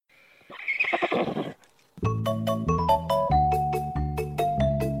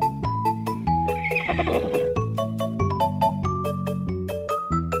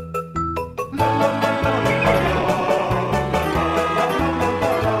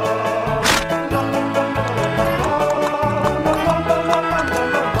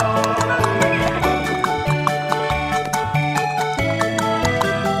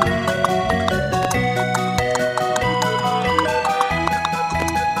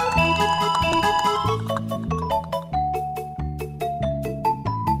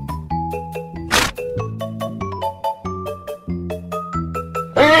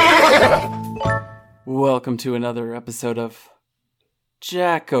Welcome to another episode of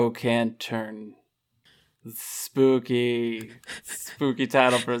Jack O'Cantern. Spooky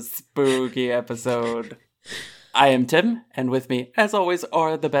title for a spooky episode. I am Tim, and with me, as always,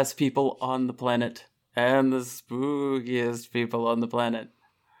 are the best people on the planet. And the spookiest people on the planet.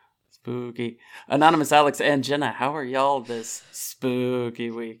 Spooky. Anonymous Alex and Jenna, how are y'all this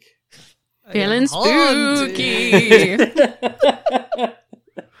spooky week? Feeling spooky!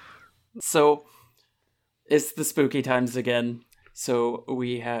 So, it's the spooky times again, so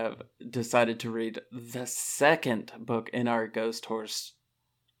we have decided to read the second book in our Ghost Horse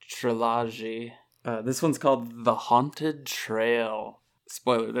trilogy. This one's called The Haunted Trail.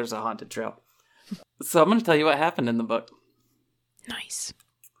 Spoiler, there's a haunted trail. So I'm going to tell you what happened in the book. Nice.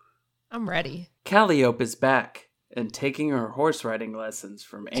 I'm ready. Calliope is back and taking her horse riding lessons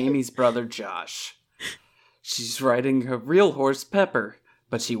from Amy's brother Josh. She's riding her real horse Pepper,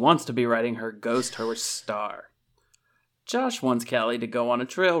 but she wants to be riding her ghost horse Star. Josh wants Callie to go on a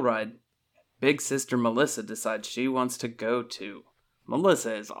trail ride. Big sister Melissa decides she wants to go too.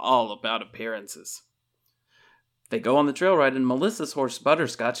 Melissa is all about appearances. They go on the trail ride and Melissa's horse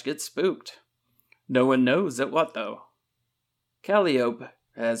Butterscotch gets spooked. No one knows at what though. Calliope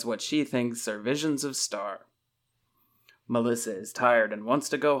has what she thinks are visions of Star. Melissa is tired and wants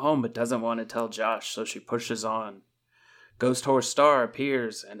to go home but doesn't want to tell Josh, so she pushes on. Ghost Horse Star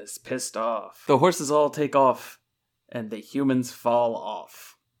appears and is pissed off. The horses all take off, and the humans fall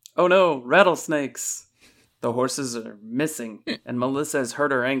off. Oh no, rattlesnakes! The horses are missing, and Melissa has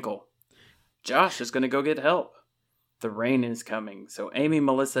hurt her ankle. Josh is going to go get help. The rain is coming, so Amy,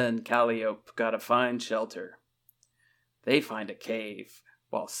 Melissa, and Calliope gotta find shelter. They find a cave,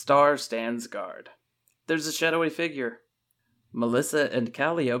 while Star stands guard. There's a shadowy figure. Melissa and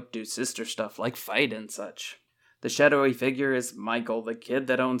Calliope do sister stuff like fight and such. The shadowy figure is Michael, the kid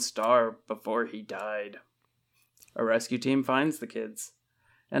that owned Star before he died. A rescue team finds the kids.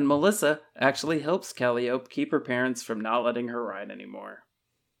 And Melissa actually helps Calliope keep her parents from not letting her ride anymore.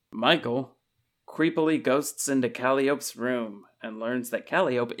 Michael creepily ghosts into Calliope's room and learns that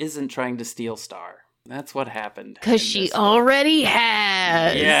Calliope isn't trying to steal Star. That's what happened. Because she already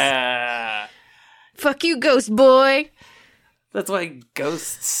has. Yeah. Fuck you, ghost boy. That's why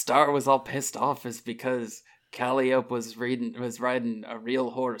Ghost Star was all pissed off, is because Calliope was riding a real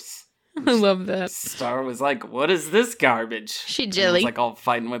horse. I love that. Star was like, "What is this garbage?" She jelly. Was like all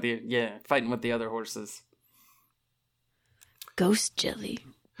fighting with the other horses. Ghost jelly.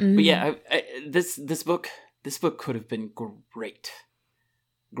 But yeah, this book could have been great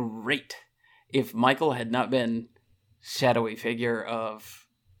if Michael had not been shadowy figure of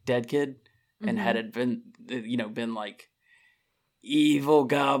Dead Kid, and had it been been like evil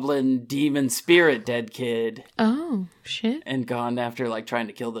goblin demon spirit Dead Kid. Oh shit! And gone after like trying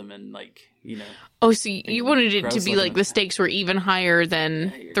to kill them and Oh, so you wanted it to be like the stakes were even higher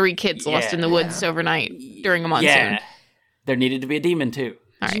than 3 kids lost in the woods overnight during a monsoon. Yeah, there needed to be a demon too.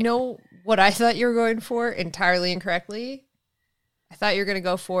 All right. You know what I thought you were going for entirely incorrectly? I thought you were going to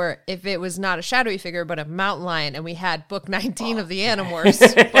go for if it was not a shadowy figure but a mountain lion, and we had book 19 of the Animorphs.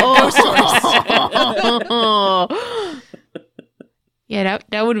 Yeah,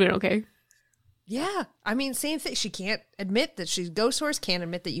 that would have been okay. Yeah, I mean, same thing. She can't admit that she's ghost horse, can't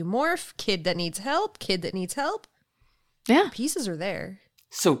admit that you morph, kid that needs help. Yeah. Pieces are there.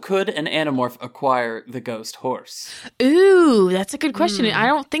 So could an Animorph acquire the ghost horse? Ooh, that's a good question. I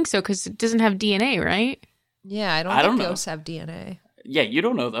don't think so, because it doesn't have DNA, right? Yeah, I don't think ghosts have DNA. Yeah, you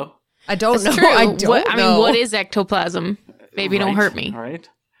don't know, though. I don't know. True. I don't know. I mean, what is ectoplasm? Baby, don't hurt me. All right.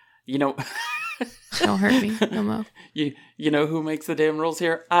 You know... Don't hurt me. No more. You know who makes the damn rules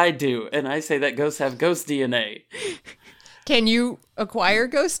here? I do. And I say that ghosts have ghost DNA. Can you acquire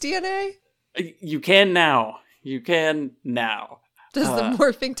ghost DNA? You can now. Does the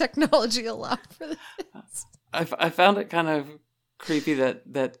morphing technology allow for this? I found it kind of creepy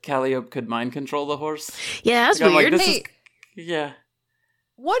that Calliope could mind control the horse. Yeah, that's weird. Yeah.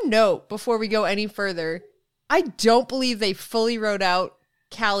 One note before we go any further. I don't believe they fully wrote out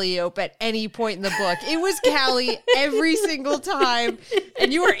Calliope at any point in the book. It was Callie every single time,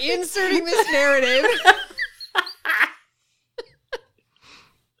 and you are inserting this narrative.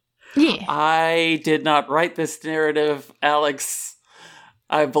 Yeah. I did not write this narrative, Alex.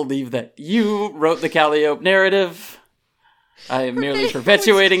 I believe that you wrote the Calliope narrative. I am merely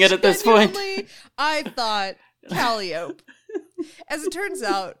perpetuating it at this point. I thought Calliope. As it turns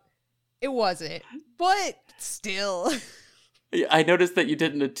out, it wasn't. But still. I noticed that you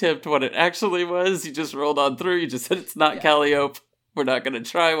didn't attempt what it actually was. You just rolled on through. You just said it's not Calliope. We're not going to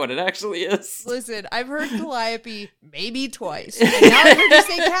try what it actually is. Listen, I've heard Calliope maybe twice. And now I've heard you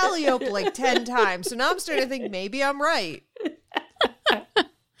say Calliope like 10 times. So now I'm starting to think maybe I'm right.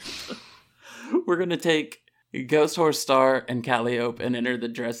 We're going to take Ghost Horse Star and Calliope and enter the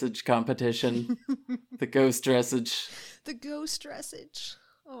dressage competition. The ghost dressage. The ghost dressage.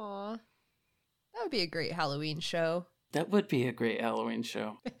 Aw. That would be a great Halloween show. That would be a great Halloween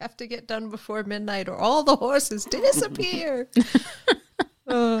show. I have to get done before midnight or all the horses disappear.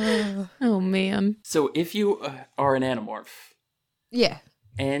 Oh, man. So if you are an Animorph. Yeah.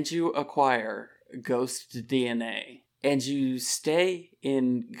 And you acquire ghost DNA. And you stay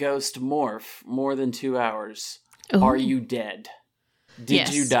in Ghost Morph more than 2 hours. Ooh. Are you dead?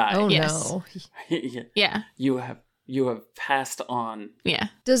 Did you die? Oh, Yes. no. Yeah. You have passed on. Yeah.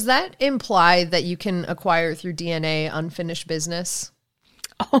 Does that imply that you can acquire through DNA unfinished business?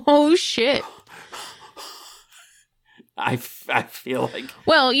 Oh, shit. I feel like...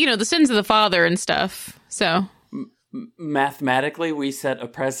 Well, the sins of the father and stuff, so... Mathematically, we set a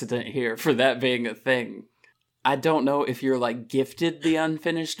precedent here for that being a thing. I don't know if you're, like, gifted the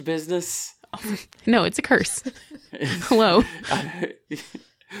unfinished business. Oh, no, it's a curse. Hello.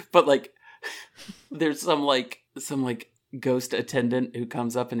 But, like, there's some ghost attendant who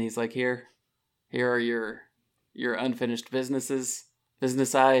comes up and he's like, here are your unfinished business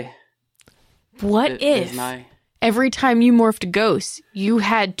eye. What if every time you morphed ghosts, you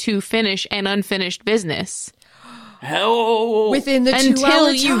had to finish an unfinished business? Hell, within the 2 until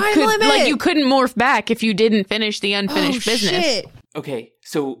hour you time could, limit. like, you couldn't morph back if you didn't finish the unfinished business. Shit. Okay,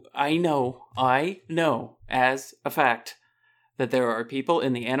 so I know as a fact that there are people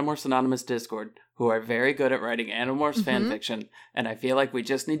in the Animorphs Anonymous Discord who are very good at writing Animorphs fanfiction, and I feel like we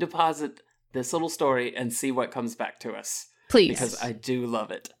just need to posit this little story and see what comes back to us. Please. Because I do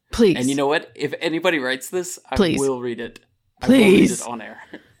love it. Please. And you know what? If anybody writes this, I will read it. Please. I will read it on air.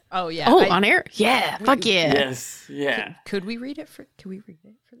 Oh, yeah. On air? Yeah. Fuck yeah. Yes. Yeah. Could we read it for this? Can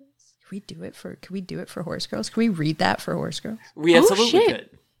we do it for Horse Girls? Can we read that for Horse Girls? We absolutely could.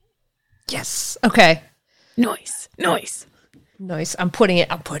 Yes. Okay. Nice. I'm putting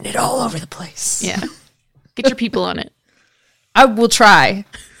it all over the place. Yeah. Get your people on it. I will try.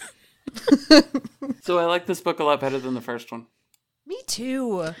 So I like this book a lot better than the first one. Me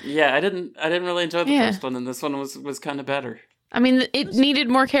too. Yeah, I didn't really enjoy the first one, and this one was kind of better. I mean, it needed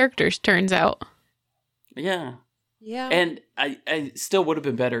more characters, turns out. Yeah. Yeah. And I still would have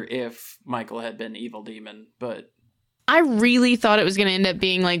been better if Michael had been Evil Demon, but... I really thought it was going to end up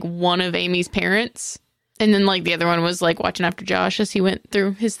being, like, one of Amy's parents. And then, like, the other one was, like, watching after Josh as he went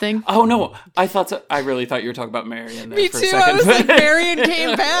through his thing. Oh, no. I really thought you were talking about Marion there Me for too. a second. I was like, Marion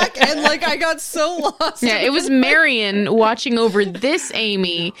came back, and, like, I got so lost. Yeah, it was Marion watching over this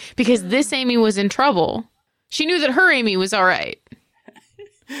Amy because this Amy was in trouble. She knew that her Amy was all right.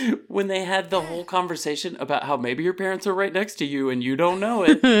 When they had the whole conversation about how maybe your parents are right next to you and you don't know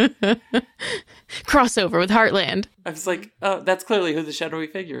it. Crossover with Heartland. I was like, oh, that's clearly who the shadowy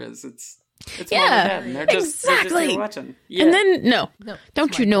figure is. It's yeah, mom and dad, and they're just here watching. Yeah. And then, no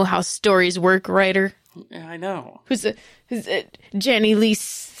don't you know how stories work, writer? Yeah, I know. Who's it? Jenny Lee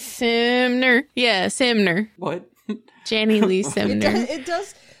Simner. Yeah, Simner. What? Jenny Lee Simner. It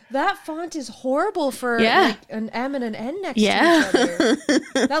does. That font is horrible for like, an M and an N next to each other.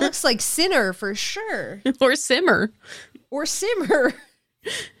 That looks like Sinner for sure. Or Simmer. Or Simmer.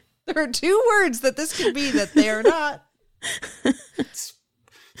 There are two words that this could be that they are not.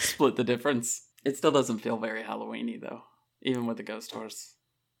 Split the difference. It still doesn't feel very Halloween-y, though. Even with the ghost horse.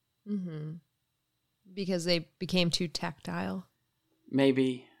 Mm-hmm. Because they became too tactile.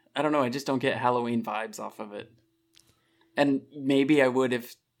 Maybe. I don't know. I just don't get Halloween vibes off of it. And maybe I would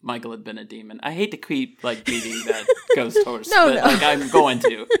if Michael had been a demon. I hate to keep, like, beating that ghost horse. But like, I'm going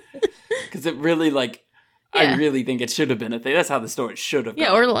to. Because it really, like... I really think it should have been a thing. That's how the story should have gone.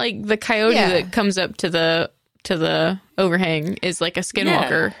 Yeah, or like the coyote that comes up to the overhang is like a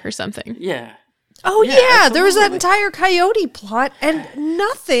skinwalker or something. Yeah. Oh yeah, there was that entire coyote plot and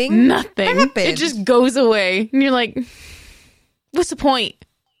nothing happened. It just goes away. And you're like, what's the point?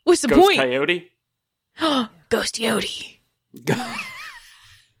 What's the point? Coyote? Ghost Yodi.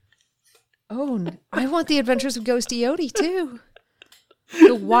 Oh, I want the Adventures of Ghosty Yodi too.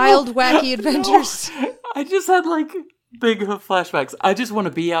 The wild, wacky adventures. No. I just had like big flashbacks. I just want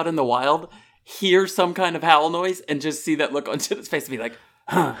to be out in the wild, hear some kind of howl noise, and just see that look on Jenna's face and be like,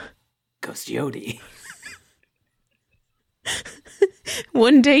 huh, Ghosty Yodi.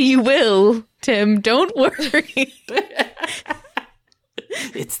 One day you will, Tim. Don't worry.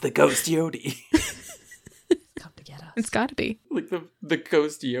 It's the Ghost Yodi. Come to get us. It's got to be. Like the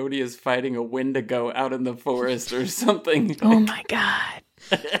Ghost Yodi is fighting a Wendigo out in the forest or something. Oh my god.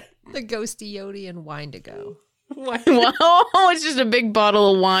 The Ghosty Yodi and wine to go. Oh, it's just a big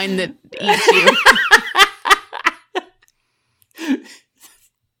bottle of wine that eats you.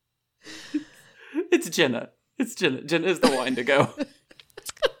 It's Jenna. It's Jenna. Jenna is the wine to go.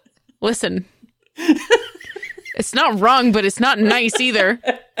 Listen. It's not wrong, but it's not nice either.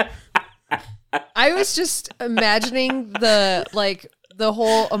 I was just imagining the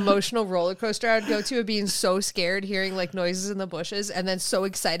whole emotional roller coaster I'd go to of being so scared hearing like noises in the bushes and then so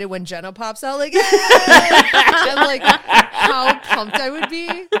excited when Jenna pops out like, and like how pumped I would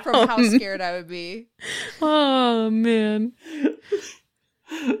be from how scared I would be. Oh man.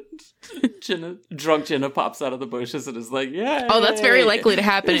 Drunk Jenna pops out of the bushes and is like, yeah. Oh, that's very likely to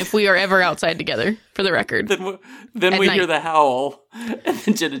happen if we are ever outside together, for the record. Then we hear the howl, and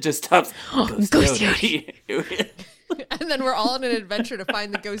then Jenna just stops. Ghost Yodi. And then we're all on an adventure to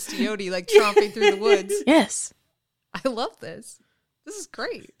find the Ghosty Yodi, like tromping through the woods. Yes. I love this. This is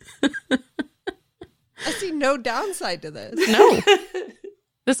great. I see no downside to this. No.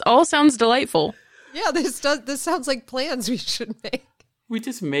 This all sounds delightful. Yeah, this sounds like plans we should make. We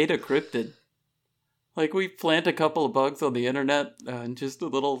just made a cryptid. Like, we plant a couple of bugs on the internet, and just a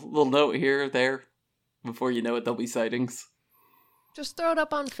little note here or there. Before you know it, there'll be sightings. Just throw it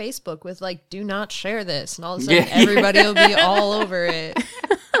up on Facebook with, like, do not share this. And all of a sudden, everybody will be all over it.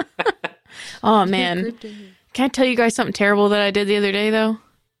 Oh, man. Can I tell you guys something terrible that I did the other day, though?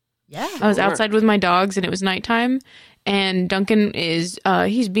 Yeah. I was outside with my dogs, and it was nighttime. And Duncan is,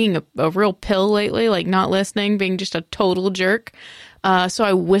 he's being a real pill lately, like not listening, being just a total jerk. So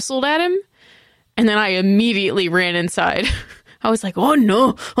I whistled at him, and then I immediately ran inside. I was like, oh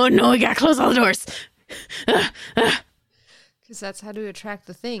no, we gotta close all the doors. Because that's how to attract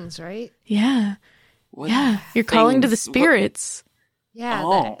the things, right? Yeah. You're calling to the spirits.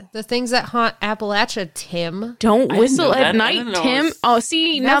 Yeah, the things that haunt Appalachia, Tim. Don't whistle at night, Tim. Oh,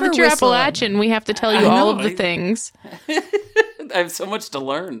 see, now that you're Appalachian, we have to tell you all of the things. I have so much to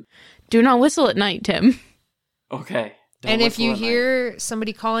learn. Do not whistle at night, Tim. Okay. And if you hear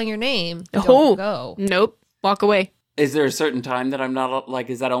somebody calling your name, don't go. Nope. Walk away. Is there a certain time that I'm not, like,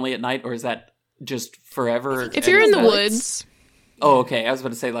 is that only at night, or is that just forever? If you're in the woods. Oh, okay. I was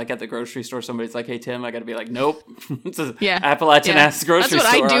about to say, like, at the grocery store, somebody's like, hey, Tim, I gotta be like, nope. It's an Yeah. Appalachian-ass grocery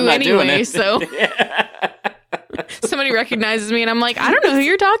store. That's what I do anyway, so. Yeah. Somebody recognizes me, and I'm like, I don't know who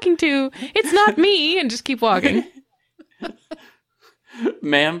you're talking to. It's not me, and just keep walking.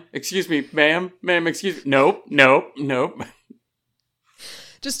 Ma'am, excuse me. Ma'am, excuse me. Nope.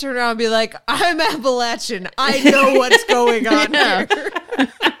 Just turn around and be like, I'm Appalachian. I know what's going on here.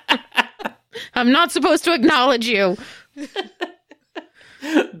 I'm not supposed to acknowledge you.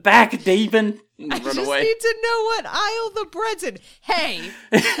 Back, David. I just need to know what aisle the bread's in. Hey,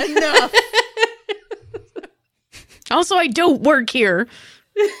 enough. Also, I don't work here.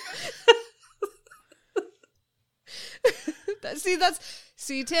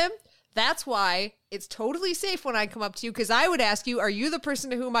 See, Tim, that's why it's totally safe when I come up to you, because I would ask you, are you the person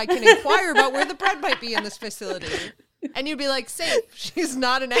to whom I can inquire about where the bread might be in this facility? And you'd be like, safe. She's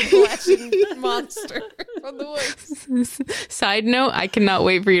not an Appalachian monster from the woods. Side note, I cannot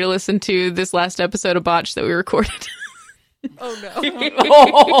wait for you to listen to this last episode of Botch that we recorded. Oh, no.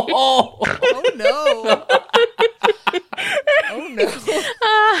 Oh no. Oh,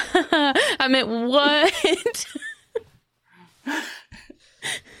 no. I meant, what?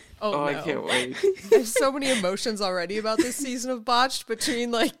 Oh, no. I can't wait. I have so many emotions already about this season of Botched, between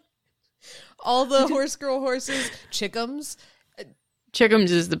like all the horse girl horses, Chickums.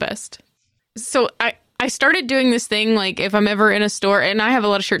 Chickums is the best. So I started doing this thing, like if I'm ever in a store, and I have a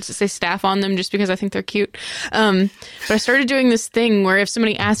lot of shirts that say staff on them just because I think they're cute. But I started doing this thing where if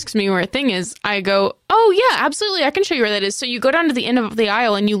somebody asks me where a thing is, I go, oh yeah, absolutely, I can show you where that is. So you go down to the end of the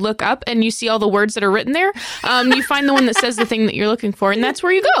aisle and you look up and you see all the words that are written there. You find the one that says the thing that you're looking for, and that's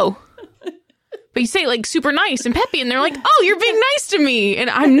where you go. But you say it like super nice and peppy, and they're like, oh, you're being nice to me. And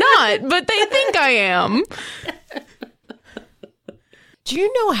I'm not, but they think I am. Do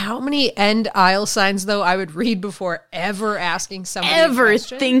you know how many end aisle signs, though, I would read before ever asking somebody a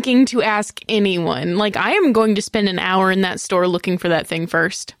question? Thinking to ask anyone? Like, I am going to spend an hour in that store looking for that thing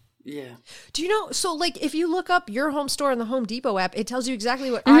first. Yeah. Do you know? So, like, if you look up your home store in the Home Depot app, it tells you exactly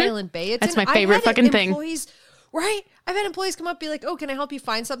what Island Bay it's That's in. my favorite I've had fucking thing. Right? I've had employees come up and be like, "Oh, can I help you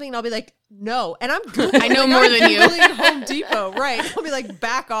find something?" And I'll be like, "No." And I'm Googling, I know more than you. Googling Home Depot, right? I'll be like,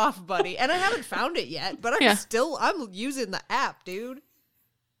 "Back off, buddy." And I haven't found it yet, but I'm using the app, dude.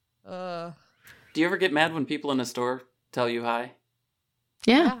 Do you ever get mad when people in a store tell you hi?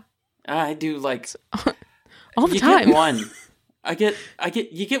 Yeah. I do, like, All the you time. get one.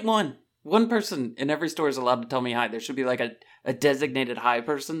 You get one. One person in every store is allowed to tell me hi. There should be like a designated hi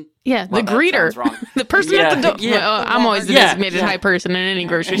person. Yeah, Well, the that greeter. sounds wrong. The person Yeah, at the door. yeah. Well, I'm always the Yeah, designated yeah. high person in any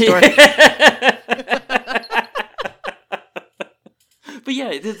grocery store. But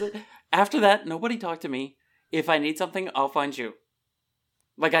yeah, after that, nobody talk to me. If I need something, I'll find you.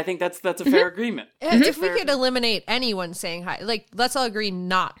 Like, I think that's a fair agreement. If we could eliminate anyone saying hi, like, let's all agree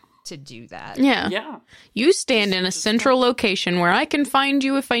not to do that. Yeah. Yeah. You stand in a central location where I can find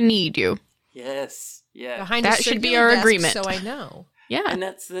you if I need you. Yes. Yeah. Behind That a should be circular our desk, agreement. So I know. Yeah. And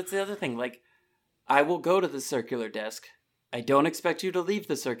that's the other thing. Like, I will go to the circular desk. I don't expect you to leave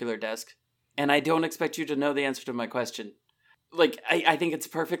the circular desk. And I don't expect you to know the answer to my question. Like, I think it's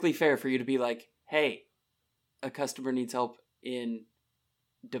perfectly fair for you to be like, hey, a customer needs help in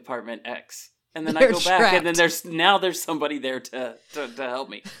Department X. And then I They're go back, and then trapped. there's somebody there to help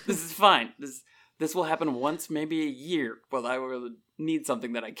me. This is fine. This will happen once, maybe a year, while I will need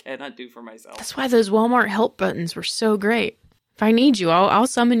something that I cannot do for myself. That's why those Walmart help buttons were so great. If I need you, I'll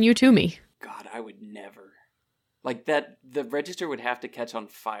summon you to me. God, I would never. Like, that, the register would have to catch on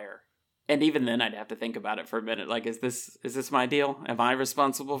fire. And even then, I'd have to think about it for a minute. Like, is this my deal? Am I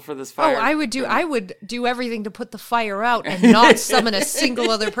responsible for this fire? Oh, I would do everything to put the fire out and not summon a single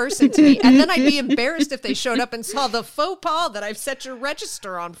other person to me. And then I'd be embarrassed if they showed up and saw the faux pas that I've set your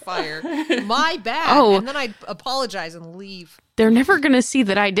register on fire. My bad. Oh. And then I'd apologize and leave. They're never going to see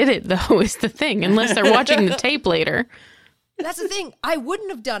that I did it, though, is the thing, unless they're watching the tape later. That's the thing. I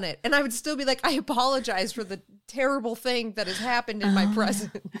wouldn't have done it. And I would still be like, I apologize for the terrible thing that has happened in my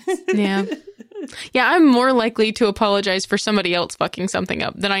presence. Yeah. Yeah, I'm more likely to apologize for somebody else fucking something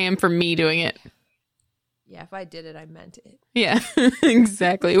up than I am for me doing it. Yeah, if I did it, I meant it. Yeah,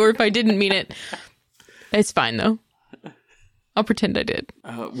 exactly. Or if I didn't mean it, it's fine, though. I'll pretend I did.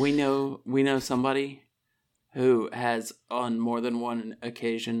 We know somebody who has, on more than one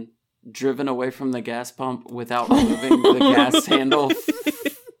occasion, driven away from the gas pump without removing the gas handle.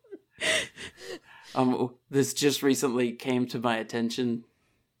 This just recently came to my attention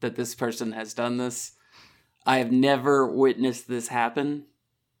that this person has done this. I have never witnessed this happen,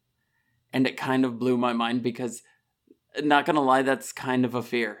 and it kind of blew my mind because, not gonna lie, that's kind of a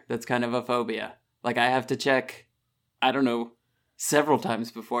fear. That's kind of a phobia. Like, I have to check, I don't know, several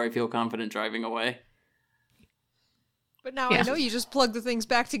times before I feel confident driving away. But now Yeah. I know you just plug the things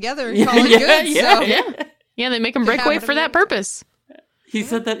back together and call it good. So. Yeah, they make them break away for that purpose. He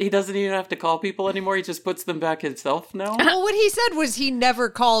said that he doesn't even have to call people anymore. He just puts them back himself now. Well, what he said was he never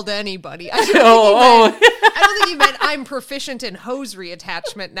called anybody. I don't, Oh, I don't think he meant I'm proficient in hose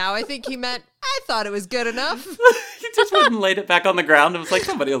reattachment now. I think he meant I thought it was good enough. He just went and laid it back on the ground and was like,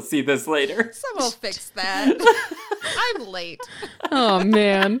 somebody will see this later. Someone will fix that. I'm late. Oh,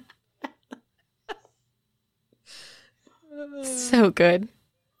 man. So good.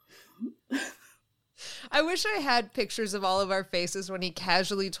 I wish I had pictures of all of our faces when he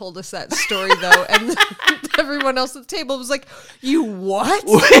casually told us that story, though, and everyone else at the table was like, "You what?"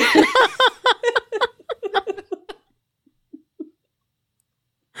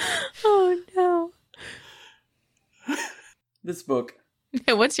 Oh, no. This book.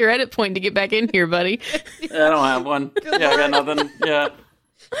 Yeah, what's your edit point to get back in here, buddy? I don't have one. Yeah, I got nothing. Yeah.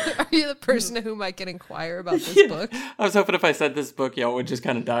 Are you the person to whom I can inquire about this book? I was hoping if I said this book, y'all would just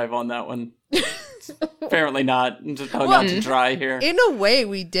kind of dive on that one. Apparently not. I'm just hung out to dry here. In a way,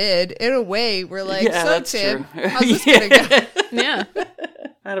 we did. In a way, we're like, Yeah, so that's Tim, true. how's this gonna go? Yeah.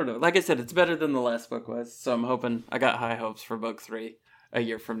 I don't know. Like I said, it's better than the last book was. So I'm hoping, I got high hopes for book 3 a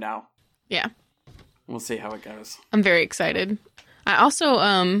year from now. Yeah. We'll see how it goes. I'm very excited. I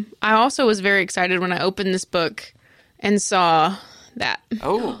also was very excited when I opened this book and saw that.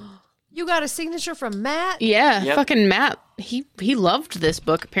 Oh. You got a signature from Matt? Yeah, Yep. fucking Matt. He loved this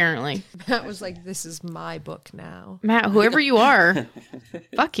book, apparently. Matt was like, this is my book now. Matt, whoever you are.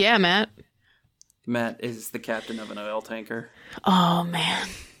 Fuck yeah, Matt. Matt is the captain of an oil tanker. Oh, man.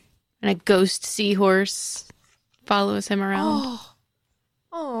 And a ghost seahorse follows him around.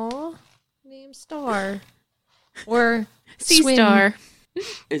 Oh, name Star. Or Sea Swim. Star.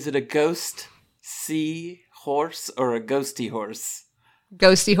 Is it a ghost sea horse or a ghosty horse?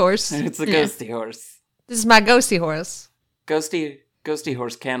 Ghosty horse. It's a Yeah. ghosty horse. This is my ghosty horse. Ghosty Ghosty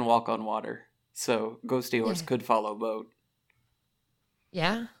Horse can walk on water, so Ghosty Horse could follow boat.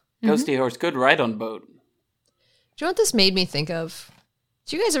 Yeah. Ghosty Horse could ride on boat. Do you know what this made me think of?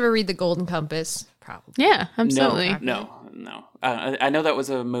 Did you guys ever read The Golden Compass? Probably. Yeah, absolutely. No. I know that was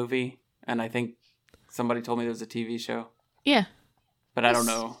a movie, and I think somebody told me there was a TV show, Yeah. but I don't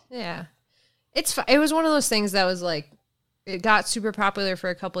know. Yeah. It was one of those things that was like, it got super popular for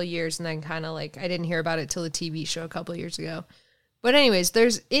a couple of years, and then kind of like, I didn't hear about it till the TV show a couple of years ago. But anyways,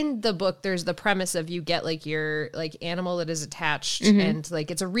 in the book, there's the premise of you get like your like animal that is attached, and like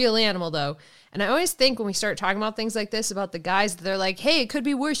it's a real animal though. And I always think when we start talking about things like this about the guys, they're like, hey, it could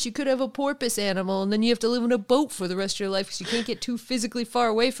be worse. You could have a porpoise animal, and then you have to live in a boat for the rest of your life because you can't get too physically far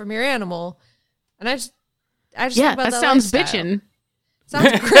away from your animal. And I just think about that sounds lifestyle. bitchin'.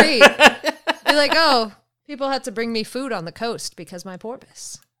 Sounds great. Be like, oh, people had to bring me food on the coast because my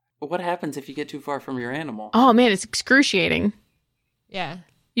porpoise. But what happens if you get too far from your animal? Oh man, it's excruciating. Yeah.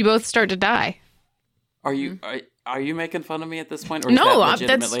 You both start to die. Are you making fun of me at this point? Or is No, that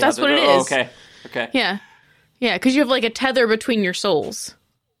that's legitimately what how it they- is. Okay. Yeah. Yeah, because you have like a tether between your souls.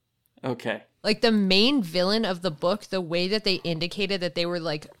 Okay. Like the main villain of the book, the way that they indicated that they were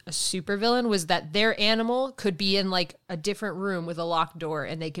like a super villain was that their animal could be in like a different room with a locked door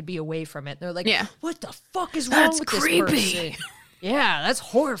and they could be away from it. They're like, Yeah. what the fuck is wrong That's with creepy. this person? Yeah, that's I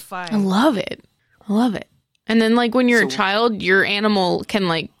horrifying. love it. I love it. And then like when you're a child, your animal can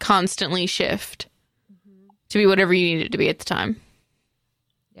like constantly shift to be whatever you need it to be at the time.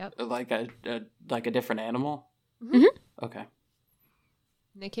 Yep. Like a different animal? Mhm. Okay.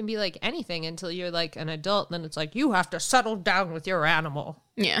 And it can be like anything until you're like an adult. Then it's like, you have to settle down with your animal.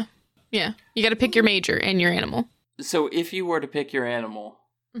 Yeah. Yeah. You got to pick your major and your animal. So if you were to pick your animal,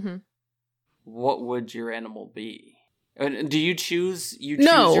 Mm-hmm. what would your animal be? And do you choose choose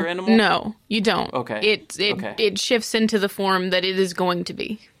No, your animal? no, you don't. Okay. It shifts into the form that it is going to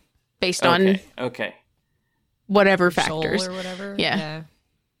be based on Okay. whatever Soul factors. or whatever. Yeah.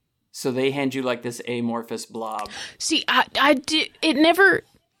 So they hand you like this amorphous blob. See, I did. It never.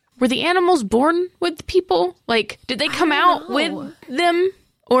 Were the animals born with people? Like, did they come out know. with them,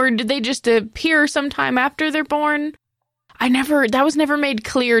 or did they just appear sometime after they're born? That was never made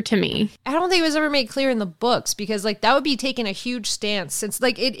clear to me. I don't think it was ever made clear in the books because like that would be taking a huge stance since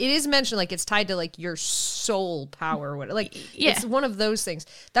like it is mentioned like it's tied to like your soul power or whatever. Like Yeah. it's one of those things.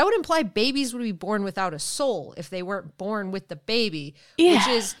 That would imply babies would be born without a soul if they weren't born with the baby. Yeah. Which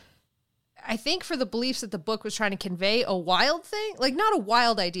is I think for the beliefs that the book was trying to convey a wild thing. Like not a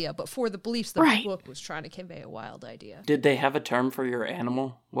wild idea, but for the beliefs the Right. book was trying to convey a wild idea. Did they have a term for your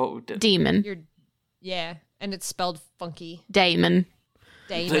animal? What would Demon. Yeah. And it's spelled funky. Damon.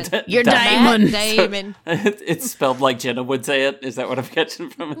 Damon. Your Damon. Damon. Damon. It's spelled like Jenna would say it. Is that what I'm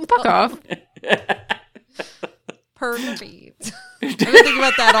catching from it? Fuck off. Pervert. I've been thinking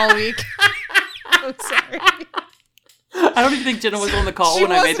about that all week. I'm sorry. I don't even think Jenna was on the call She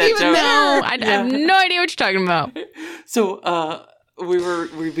when I made wasn't that even joke. No, I have no idea what you're talking about. So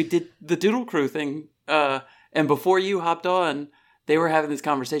we did the Doodle Crew thing, and before you hopped on, they were having this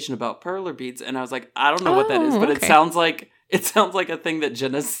conversation about perler beads, and I was like, I don't know what that is, but okay. it sounds like a thing that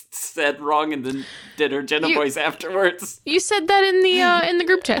Jenna said wrong and then did her Jenna voice afterwards. You said that in the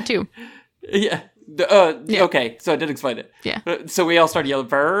group chat too. Yeah. Yeah. Okay, so I did explain it. Yeah. So we all started yelling,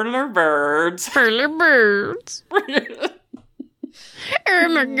 "Perler birds!" Perler birds. Oh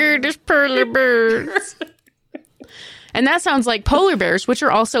my goodness, perler birds. And that sounds like polar bears, which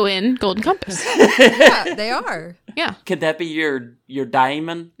are also in Golden Compass. Yeah, they are. Yeah. Could that be your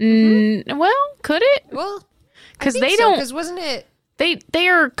diamond? Well, could it? Well, Because they don't. Because wasn't it? They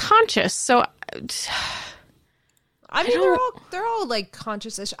are conscious. So I mean, they're all like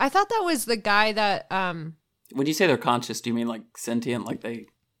conscious-ish. I thought that was the guy that. When you say they're conscious, do you mean like sentient? Like they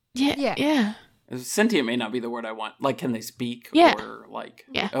yeah. sentient may not be the word I want. Like, can they speak? Yeah. Or like,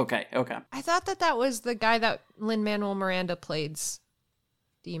 Yeah. Okay. I thought that was the guy that Lin-Manuel Miranda played's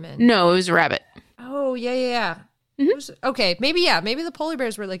demon. No, it was a rabbit. Oh yeah. Mhm. It was- okay, maybe the polar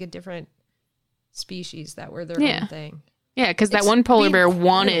bears were like a different species that were their Yeah. own thing. Yeah, because that It's one polar been bear quite a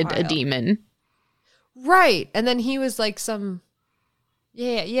wanted a while. demon. Right, and then he was like some.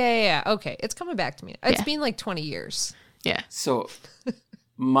 Yeah. Okay, it's coming back to me. It's Yeah. been like 20 years. Yeah. So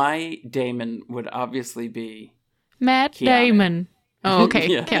my Damon would obviously be Matt Keanu. Damon. Oh, okay.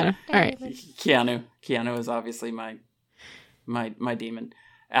 Yeah. Keanu. All right. Keanu. Keanu is obviously my demon.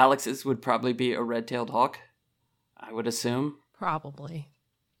 Alex's would probably be a red-tailed hawk, I would assume. Probably.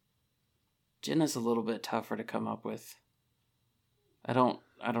 Jenna's a little bit tougher to come up with. I don't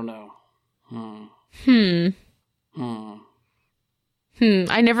know.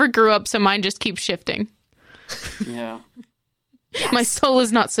 I never grew up, so mine just keeps shifting. Yeah. My soul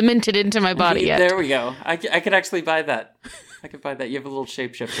is not cemented into my body yet. There we go. I could actually buy that. I could buy that. You have a little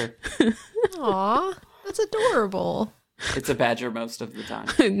shapeshifter. Aw, that's adorable. It's a badger most of the time.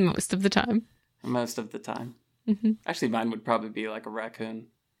 Most of the time. Most of the time. Mm-hmm. Actually, mine would probably be like a raccoon.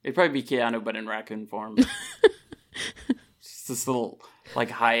 It'd probably be Keanu, but in raccoon form. Just this little, like,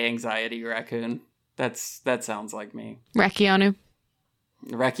 high anxiety raccoon. That sounds like me. Rackianu.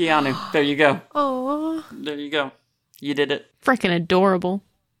 Rackianu. There you go. Aw, There you go. You did it. Freaking adorable.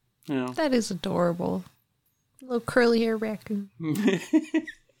 Yeah. that is adorable. Little curly hair raccoon.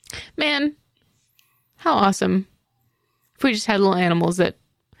 Man, how awesome. If we just had little animals that...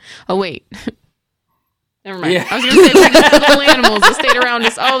 Oh, wait. Never mind. Yeah. I was going to say, if we just had little animals that stayed around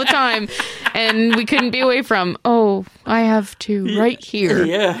us all the time and we couldn't be away from... Oh, I have two right here.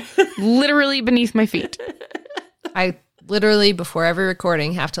 Yeah. Literally beneath my feet. I literally, before every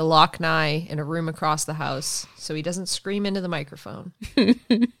recording, have to lock Nye in a room across the house so he doesn't scream into the microphone.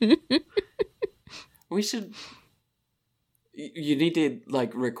 We should... You need to,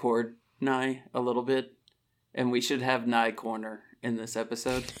 like, record Nye a little bit, and we should have Nye Corner in this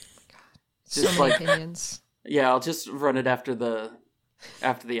episode. So Just many like- opinions. Yeah, I'll just run it after the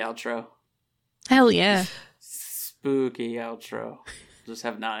outro. Hell yeah. Spooky outro. Just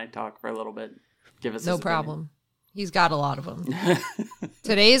have Nye talk for a little bit. Give us No his opinion. problem. He's got a lot of them.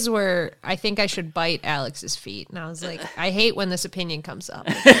 Today's where I think I should bite Alex's feet. And I was like, I hate when this opinion comes up.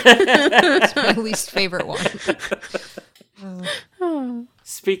 It's my least favorite one.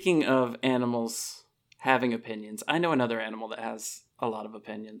 Speaking of animals having opinions, I know another animal that has a lot of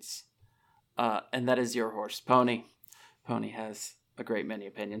opinions, and that is your horse, Pony. Pony has a great many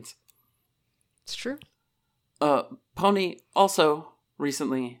opinions. It's true. Pony also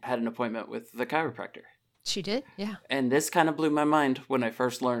recently had an appointment with the chiropractor, She did? Yeah. and this kind of blew my mind when I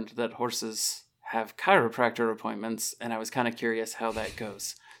first learned that horses have chiropractor appointments, and I was kind of curious how that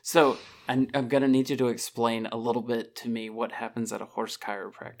goes. So I'm going to need you to explain a little bit to me what happens at a horse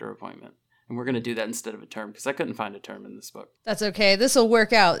chiropractor appointment. And we're going to do that instead of a term, because I couldn't find a term in this book. That's okay. This will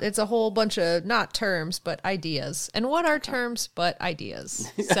work out. It's a whole bunch of not terms, but ideas. And what are terms but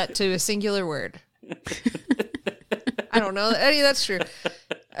ideas set to a singular word? I don't know. That's true.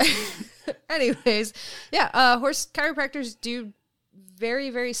 Anyways, yeah, horse chiropractors do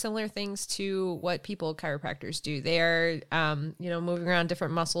very, very similar things to what people chiropractors do. They are, moving around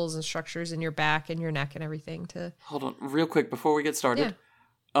different muscles and structures in your back and your neck and everything to... Hold on, real quick, before we get started.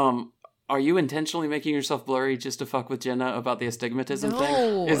 Are you intentionally making yourself blurry just to fuck with Jenna about the astigmatism No.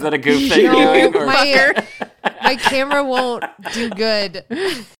 thing? Is that a goof that you're No, doing? Or... my camera won't do good.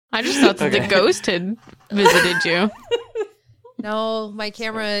 I just thought that the ghost had visited you. No, my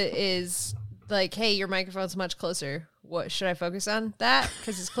camera is like, hey, your microphone's much closer. What should I focus on? That?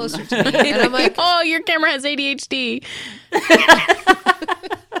 Because it's closer to me. And I'm like, Oh, your camera has ADHD.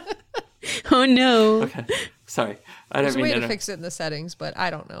 Oh no. Okay, sorry. I there's didn't a way mean to to fix it in the settings, but I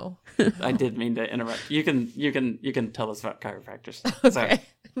don't know. I did mean to interrupt. You can tell us about chiropractors. Sorry. Okay.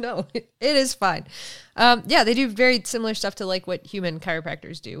 No, it is fine. Yeah, they do very similar stuff to like what human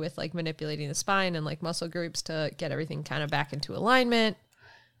chiropractors do with like manipulating the spine and like muscle groups to get everything kind of back into alignment.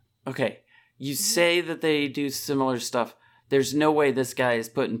 Okay, you say that they do similar stuff. There's no way this guy is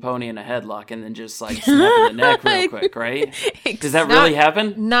putting Pony in a headlock and then just like snapping the neck real quick, right? Does that really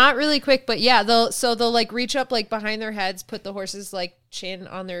happen? Not really quick, but yeah, they'll like reach up like behind their heads, put the horse's like chin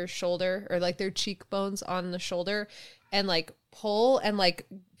on their shoulder or like their cheekbones on the shoulder and like pull and like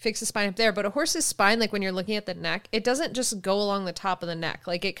fix the spine up there. But a horse's spine, like when you're looking at the neck, it doesn't just go along the top of the neck.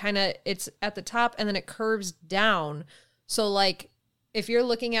 Like it's at the top and then it curves down. So like if you're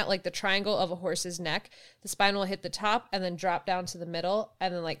looking at like the triangle of a horse's neck, the spine will hit the top and then drop down to the middle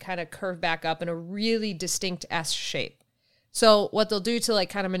and then like kind of curve back up in a really distinct S shape. So what they'll do to like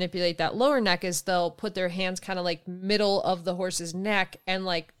kind of manipulate that lower neck is they'll put their hands kind of like middle of the horse's neck and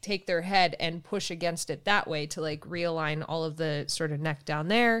like take their head and push against it that way to like realign all of the sort of neck down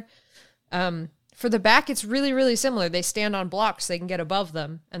there. For the back, it's really, really similar. They stand on blocks, they can get above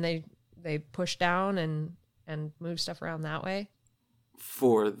them and they push down and move stuff around that way.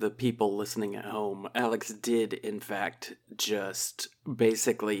 For the people listening at home, Alex did, in fact, just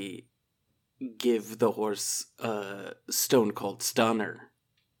basically give the horse a Stone Cold Stunner.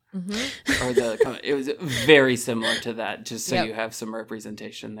 Mm-hmm. Or it was very similar to that, just so you have some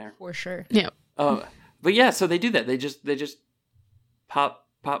representation there. For sure. Yeah. But yeah, so they do that. They just pop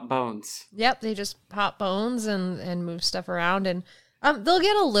bones. Yep, they just pop bones and move stuff around and they'll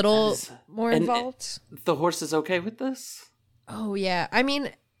get a little more involved. The horse is okay with this? Oh yeah. I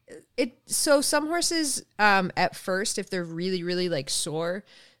mean, so some horses at first, if they're really, really like sore,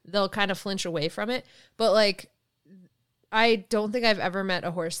 they'll kind of flinch away from it. But like I don't think I've ever met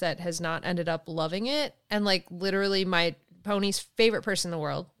a horse that has not ended up loving it. And like literally my pony's favorite person in the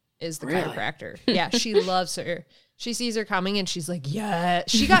world is the chiropractor. Yeah, she loves her. She sees her coming and she's like, yeah.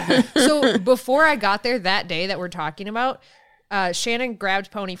 So before I got there that day that we're talking about, Shannon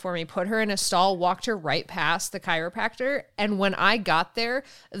grabbed Pony for me, put her in a stall, walked her right past the chiropractor. And when I got there,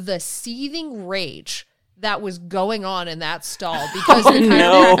 the seething rage that was going on in that stall because the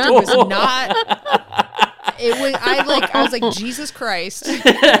chiropractor was not. I was like, Jesus Christ.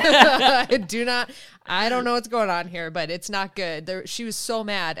 I don't know what's going on here, but it's not good. She was so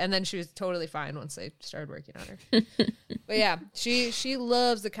mad, and then she was totally fine once they started working on her. But yeah, she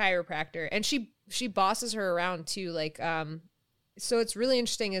loves the chiropractor, and she bosses her around too. Like, so it's really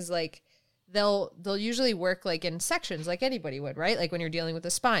interesting is like they'll usually work like in sections like anybody would, right? Like when you're dealing with the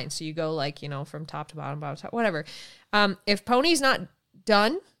spine. So you go like, from top to bottom, whatever. If Pony's not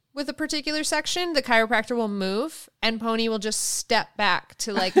done with a particular section, the chiropractor will move and Pony will just step back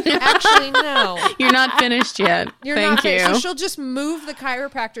to like, actually, no. You're not finished yet. Thank you. So she'll just move the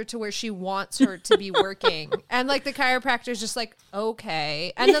chiropractor to where she wants her to be working. And like the chiropractor's just like,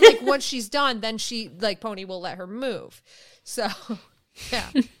 okay. And then like once she's done, then Pony will let her move. So yeah.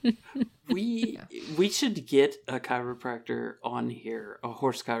 We should get a chiropractor on here, a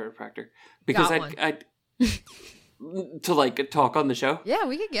horse chiropractor. Because I to like talk on the show. Yeah,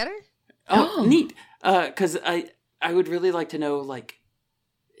 we could get her. Oh, neat. Because I would really like to know, like,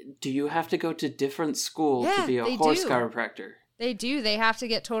 do you have to go to different school to be a horse chiropractor? They do. They have to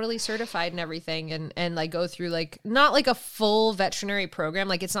get totally certified and everything and like go through like not like a full veterinary program.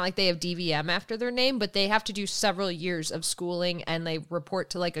 Like it's not like they have DVM after their name, but they have to do several years of schooling and they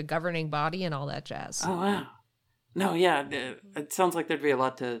report to like a governing body and all that jazz. Oh, wow. No, yeah. It sounds like there'd be a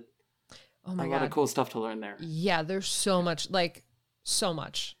lot of cool stuff to learn there. Yeah, there's so much.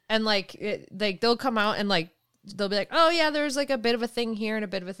 And like they'll come out and like they'll be like, oh yeah, there's like a bit of a thing here and a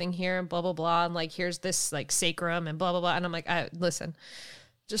bit of a thing here and blah blah blah and like here's this like sacrum and blah blah blah and I'm like, listen,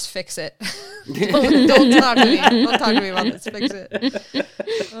 just fix it. don't talk to me. Don't talk to me about this. Fix it.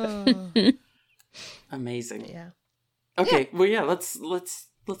 Oh. Amazing. Yeah. Okay. Yeah. Well, yeah.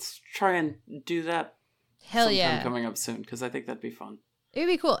 Let's try and do that. Hell sometime yeah. Coming up soon because I think that'd be fun. It'd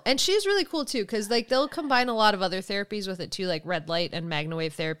be cool. And she's really cool too, because like they'll combine a lot of other therapies with it too, like red light and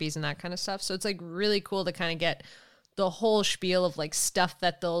magnawave therapies and that kind of stuff. So it's like really cool to kind of get the whole spiel of like stuff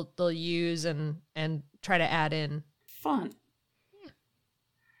that they'll use and try to add in. Fun. Yeah.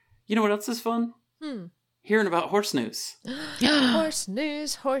 You know what else is fun? Hearing about horse news. Horse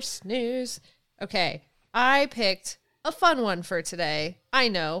news. Okay. I picked a fun one for today. I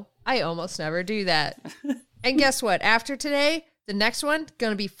know. I almost never do that. And guess what? After today, the next one,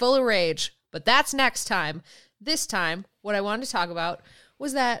 gonna be full of rage, but that's next time. This time, what I wanted to talk about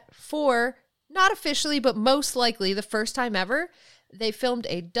was that for, not officially, but most likely the first time ever, they filmed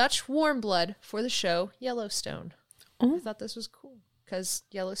a Dutch warm blood for the show Yellowstone. I thought this was cool, because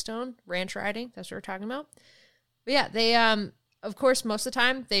Yellowstone, ranch riding, that's what we're talking about. But yeah, they, of course, most of the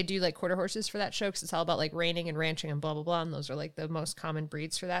time, they do like quarter horses for that show, because it's all about like reining and ranching and blah, blah, blah, and those are like the most common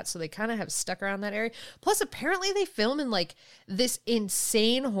breeds for that, so they kind of have stuck around that area. Plus, apparently, they film in like this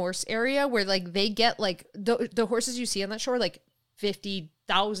insane horse area where like they get like, the horses you see on that show are like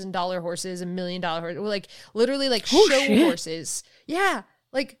 $50,000 horses, $1 million horses, like literally like horses. Yeah,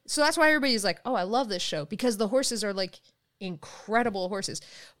 like, so that's why everybody's like, oh, I love this show, because the horses are like incredible horses.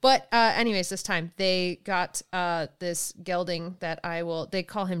 But anyways, this time they got this gelding that they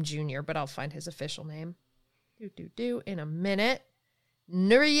call him Junior, but I'll find his official name in a minute.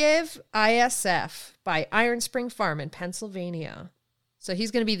 Nureyev ISF by Iron Spring Farm in Pennsylvania. So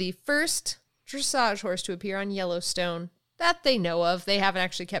he's going to be the first dressage horse to appear on Yellowstone that they know of. They haven't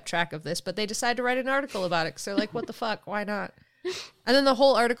actually kept track of this, but they decided to write an article about it, because they're like, what the fuck, why not? And then the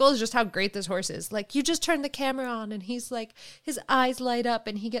whole article is just how great this horse is. Like, you just turn the camera on and he's like, his eyes light up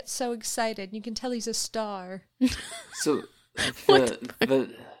and he gets so excited. You can tell he's a star. So the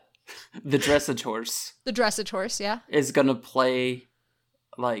dressage horse. The dressage horse, yeah. Is going to play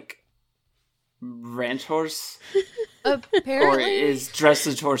like ranch horse? Apparently. Or is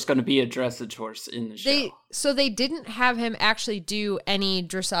dressage horse going to be a dressage horse in the show? So they didn't have him actually do any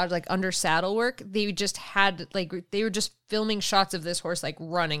dressage, like under saddle work. They just had they were just filming shots of this horse like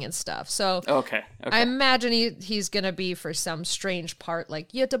running and stuff. So okay. I imagine he's going to be for some strange part,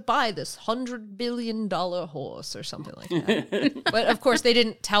 like you had to buy this $100 billion horse or something like that. But of course they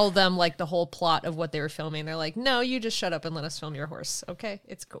didn't tell them like the whole plot of what they were filming. They're like, no, you just shut up and let us film your horse. Okay,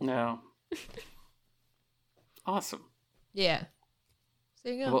 it's cool. No. Awesome. Yeah. So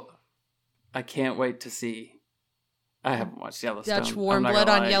there you go. Well, I can't wait to see I haven't watched Yellowstone. Dutch warm I'm not blood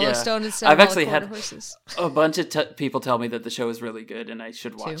gonna on lie. Yellowstone Yeah. instead I've of all actually the quarter had horses. a bunch of people tell me that the show is really good and I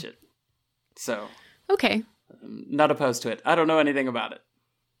should watch Too. it. So, Okay. I'm not opposed to it. I don't know anything about it.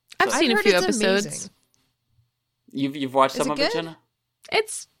 I've seen a heard few it's episodes. amazing. You've watched Is some it of it, good? Jenna?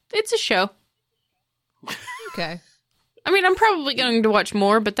 It's a show. Okay. I mean, I'm probably going to watch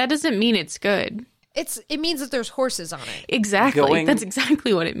more, but that doesn't mean it's good. It means that there's horses on it. Exactly. That's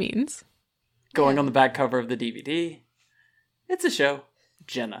exactly what it means. Going Yeah. on the back cover of the DVD. It's a show.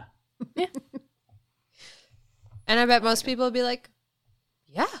 Jenna. And I bet most people would be like,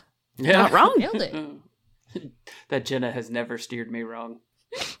 yeah, Yeah. Not wrong. nailed it. That Jenna has never steered me wrong.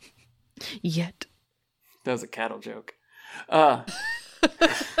 Yet. That was a cattle joke. I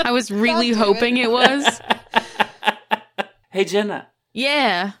was really God damn hoping it was. Hey, Jenna.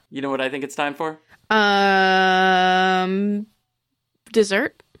 Yeah. You know what I think it's time for?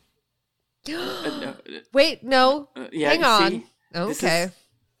 Dessert? No, Wait, no. yeah, Hang on. see? This Okay. is-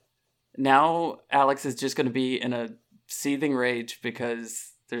 now Alex is just going to be in a seething rage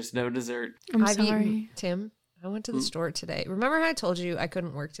because there's no dessert. I'm I've sorry. eaten, Tim, I went to the store today. Remember how I told you I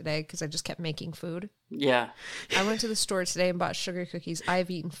couldn't work today because I just kept making food? Yeah. I went to the store today and bought sugar cookies. I've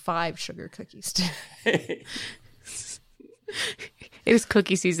eaten 5 sugar cookies today. It is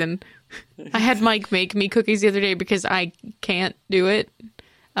cookie season. I had Mike make me cookies the other day because I can't do it.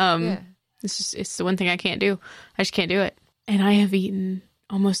 Yeah. It's the one thing I can't do. I just can't do it. And I have eaten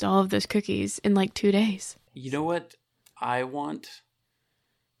almost all of those cookies in like 2 days. You know what I want?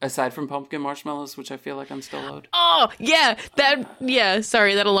 Aside from pumpkin marshmallows, which I feel like I'm still owed. Oh, yeah.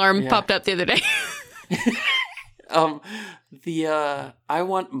 Sorry, that alarm Yeah. popped up the other day. I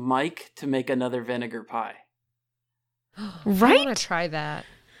want Mike to make another vinegar pie. I want Right? to try that.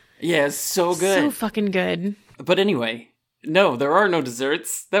 Yeah, it's so good. So fucking good. But anyway, no, there are no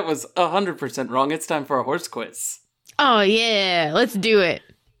desserts. That was 100% wrong. It's time for a horse quiz. Oh, yeah. Let's do it.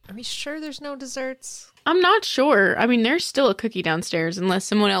 Are we sure there's no desserts? I'm not sure. I mean, there's still a cookie downstairs unless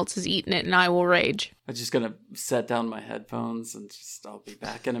someone else has eaten it and I will rage. I'm just gonna set down my headphones and I'll be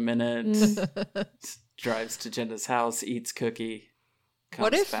back in a minute. Drives to Jenna's house, eats cookie. Comes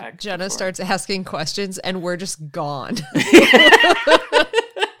What if back Jenna before- starts asking questions and we're just gone?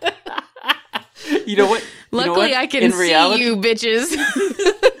 You know what? Luckily, I can see you, bitches.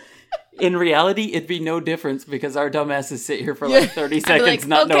 In reality, it'd be no difference because our dumbasses sit here for like 30 I'd be seconds like,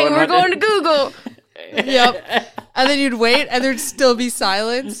 not okay, knowing we're what going to Google. Yep. And then you'd wait and there'd still be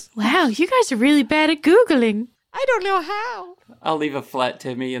silence. Wow, you guys are really bad at Googling. I don't know how. I'll leave a flat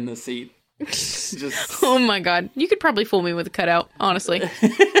Timmy in the seat. Just Oh my god. You could probably fool me with a cutout, honestly.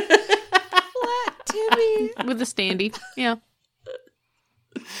 Flat Timmy. With a standee. Yeah.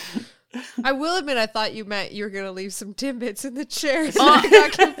 I will admit I thought you meant you were going to leave some Timbits in the chair, so I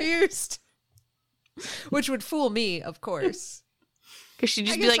got confused. Which would fool me, of course. Because she'd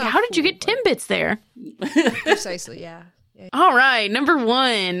just I be guess like, not how did you fool, get Timbits there? Precisely, yeah. All right, number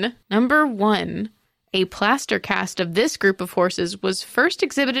one. Number one. A plaster cast of this group of horses was first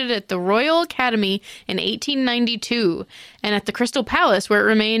exhibited at the Royal Academy in 1892 and at the Crystal Palace, where it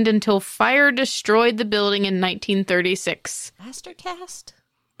remained until fire destroyed the building in 1936. Master cast?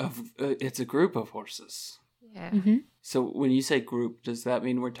 it's a group of horses. Yeah. So when you say group, does that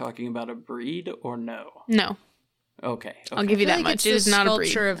mean we're talking about a breed or no? No, Okay. I'll give you that much. It is not a breed.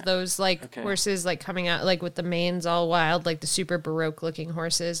 sculpture of those like Okay. horses like coming out like with the manes all wild, like the super Baroque looking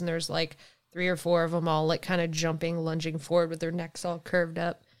horses, and there's like 3 or 4 of them all like kind of jumping, lunging forward with their necks all curved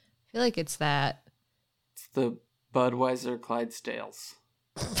up. I feel like it's that. It's the Budweiser Clydesdales.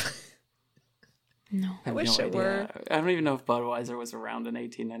 No. I have wish no it idea. were. I don't even know if Budweiser was around in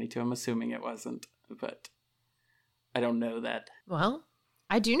 1892. I'm assuming it wasn't, but I don't know that. Well,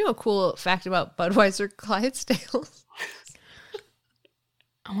 I do know a cool fact about Budweiser Clydesdales.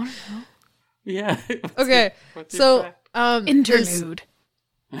 I want to know. Yeah. Okay, What's your so fact? Interlude.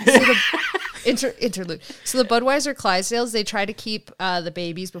 Interlude. So the Budweiser Clydesdales, they try to keep the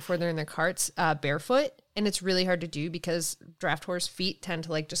babies before they're in their carts barefoot, and it's really hard to do because draft horse feet tend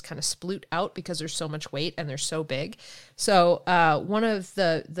to like just kind of sploot out because there's so much weight and they're so big. So one of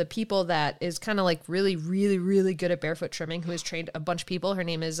the people that is kind of like really, really, really good at barefoot trimming, who has trained a bunch of people, her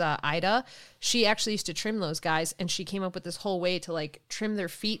name is Ida. She actually used to trim those guys, and she came up with this whole way to like trim their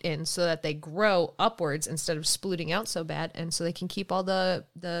feet in so that they grow upwards instead of splooting out so bad, and so they can keep all the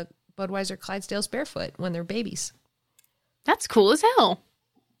Budweiser Clydesdales barefoot when they're babies. That's cool as hell.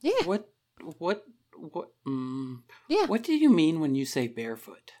 Yeah. What? Yeah. What do you mean when you say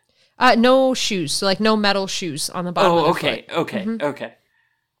barefoot? No shoes. So like no metal shoes on the bottom of Oh, the okay, foot. okay, okay.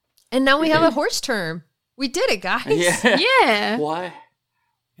 And now we have a horse term. We did it, guys. Yeah. Yeah.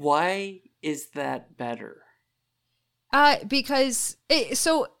 Why is that better? Because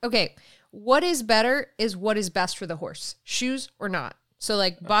okay, what is better is what is best for the horse, shoes or not. So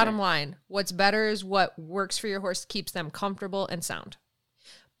like bottom line, what's better is what works for your horse, keeps them comfortable and sound.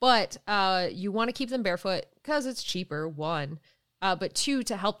 But you want to keep them barefoot because it's cheaper, one. But two,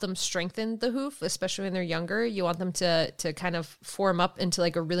 to help them strengthen the hoof, especially when they're younger, you want them to kind of form up into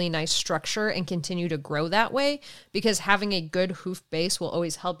like a really nice structure and continue to grow that way, because having a good hoof base will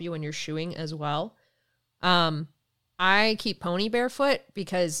always help you when you're shoeing as well. I keep Pony barefoot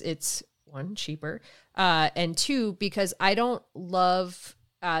because it's, one, cheaper, and two, because I don't love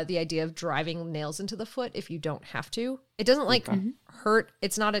the idea of driving nails into the foot if you don't have to. It doesn't like hurt.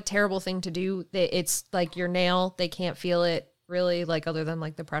 It's not a terrible thing to do. It's like your nail, they can't feel it really, like other than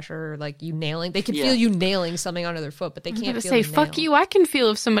like the pressure or like you nailing. They can feel you nailing something onto their foot, but they can't feel say, the fuck nail. you, I can feel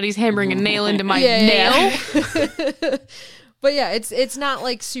if somebody's hammering a nail into my nail. Yeah. But yeah, it's not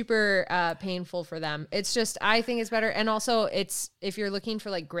like super painful for them. It's just, I think it's better. And also it's, if you're looking for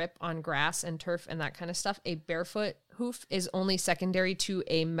like grip on grass and turf and that kind of stuff, a barefoot hoof is only secondary to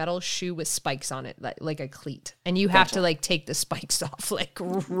a metal shoe with spikes on it, like a cleat. And you have to like take the spikes off like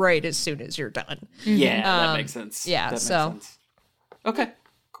right as soon as you're done. Yeah, that makes sense. Yeah, that makes so. sense. Okay,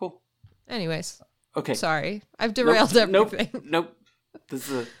 cool. Anyways. Okay. Sorry. I've derailed everything. Nope.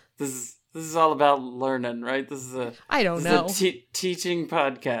 This is all about learning, right? This is a teaching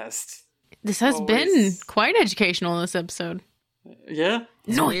podcast. This has been quite educational in this episode. Yeah?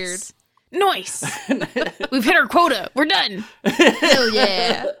 Nice. Nice. We've hit our quota. We're done. Hell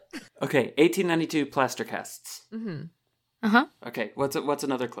yeah. Okay, 1892 plaster casts. Mm-hmm. Uh-huh. Okay, what's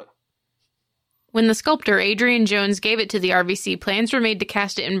another clue? When the sculptor Adrian Jones gave it to the RVC, plans were made to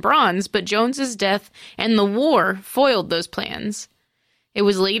cast it in bronze, but Jones's death and the war foiled those plans. It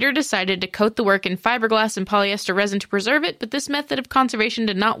was later decided to coat the work in fiberglass and polyester resin to preserve it, but this method of conservation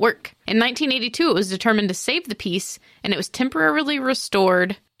did not work. In 1982, it was determined to save the piece, and it was temporarily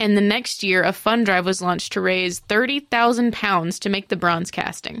restored, and the next year, a fund drive was launched to raise £30,000 to make the bronze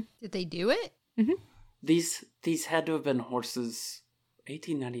casting. Did they do it? Mm-hmm. These had to have been horses.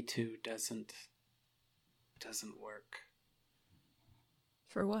 1892 doesn't work.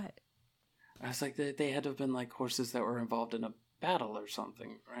 For what? I was like, they had to have been like horses that were involved in a battle or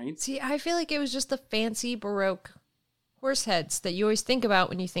something, right? See, I feel like it was just the fancy Baroque horse heads that you always think about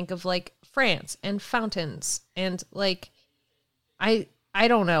when you think of like France and fountains and like, I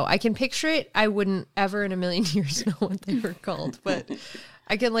don't know. I can picture it. I wouldn't ever in a million years know what they were called, but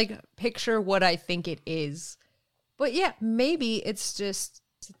I can like picture what I think it is. But yeah, maybe it's just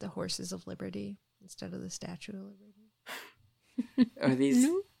the Horses of Liberty instead of the Statue of Liberty. Are these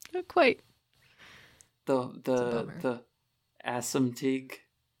No, not quite. the Assamteague?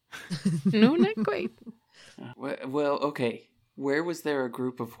 No, not quite. Well, okay. Where was there a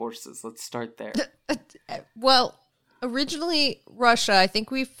group of horses? Let's start there. Well, originally Russia. I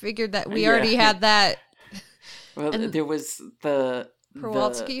think we figured that we already had that. Well, there was the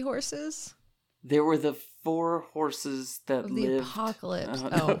Przewalski horses. There were the 4 horses that of lived. The apocalypse.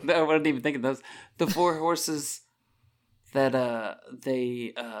 No, I wasn't even thinking those. The 4 horses that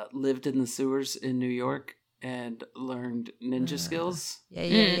they lived in the sewers in New York and learned ninja skills.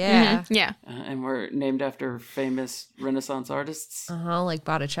 Yeah. Mm-hmm. Yeah. And were named after famous Renaissance artists. Like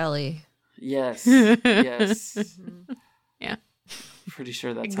Botticelli. Yes. Yes. Yeah. Pretty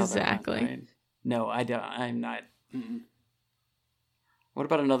sure that's exactly. how that went, right? No, I don't. I'm not. What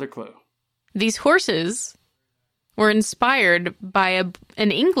about another clue? These horses were inspired by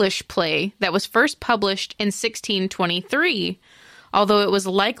an English play that was first published in 1623, although it was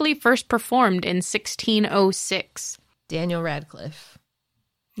likely first performed in 1606. Daniel Radcliffe.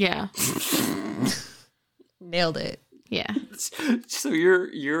 Yeah. Nailed it. Yeah. So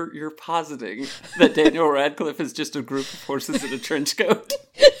you're positing that Daniel Radcliffe is just a group of horses in a trench coat?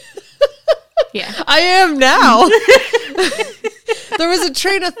 Yeah. I am now. There was a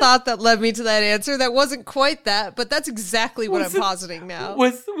train of thought that led me to that answer that wasn't quite that, but that's exactly what I'm positing now.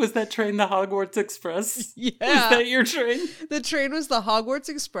 Was that train the Hogwarts Express? Yeah. Was that your train? The train was the Hogwarts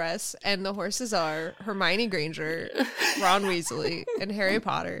Express, and the horses are Hermione Granger, Ron Weasley, and Harry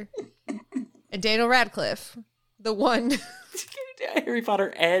Potter. And Daniel Radcliffe, the one... Harry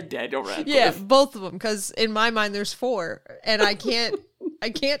Potter and Daniel Radcliffe. Yeah, both of them, because in my mind there's 4, and I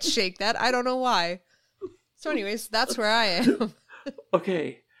can't shake that. I don't know why. So anyways, that's where I am.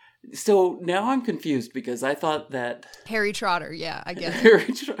 Okay, so now I'm confused because I thought that Harry Trotter, yeah, I get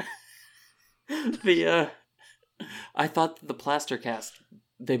it. I thought the plaster cast,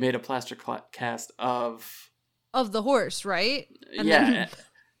 they made a plaster cast of the horse, right? And yeah. then,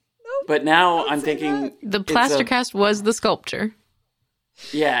 But now I'm thinking The plaster cast was the sculpture.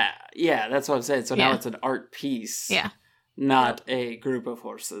 Yeah, that's what I'm saying. So now Yeah. it's an art piece. Yeah. not a group of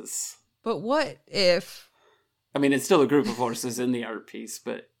horses. But what if... I mean, it's still a group of horses in the art piece,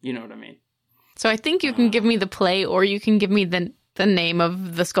 but you know what I mean. So I think you can give me the play, or you can give me the name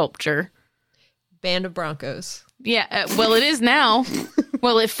of the sculpture. Band of Broncos. Yeah, well, it is now.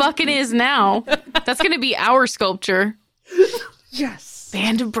 Well, it fucking is now. That's going to be our sculpture. Yes.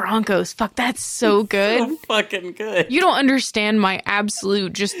 Band of Broncos. Fuck, that's so good. So fucking good. You don't understand my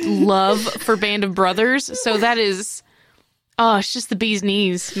absolute just love for Band of Brothers. So that is, oh, it's just the bee's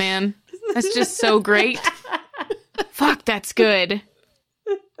knees, man. That's just so great. Fuck, that's good.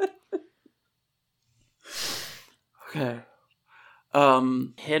 Okay.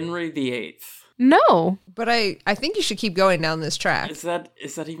 Henry VIII. No, But I think you should keep going down this track. Is that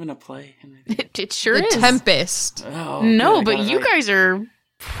even a play? Henry VIII? it sure The is. Tempest. Oh, No, good, I but got it you right. guys are,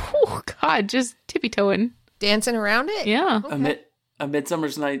 oh God, just tippy-toeing. Dancing around it? Yeah. A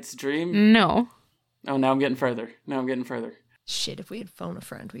Midsummer's Night's Dream? No. Oh, now I'm getting further. Shit, if we had phone a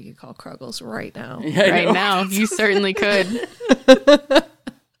friend, we could call Kruggles right now. Yeah, I Right know. now, you certainly could.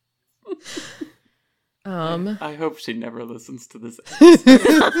 I hope she never listens to this.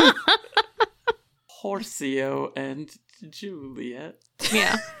 Horsio and Juliet.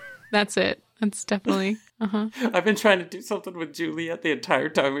 Yeah, that's it. That's definitely, I've been trying to do something with Juliet the entire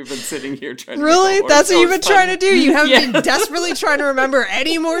time we've been sitting here trying to Really? make a That's what you've been horse trying to do? You haven't Yeah. been desperately trying to remember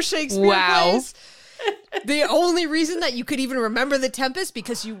any more Shakespeare Wow. plays? The only reason that you could even remember The Tempest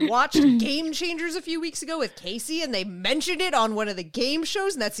because you watched Game Changers a few weeks ago with Casey and they mentioned it on one of the game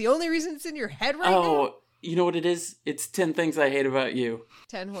shows and that's the only reason it's in your head right now? Oh, you know what it is? It's 10 Things I Hate About You.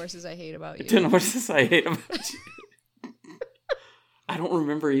 10 Horses I Hate About You. 10 Horses I Hate About You. I don't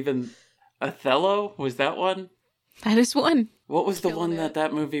remember even Othello. Was that one? that is one. What was the Killing one it.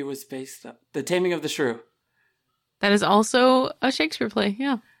 that movie was based on? The Taming of the Shrew. That is also a Shakespeare play.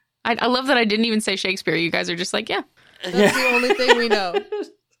 Yeah. I love that I didn't even say Shakespeare. You guys are just like, yeah. That's the only thing we know.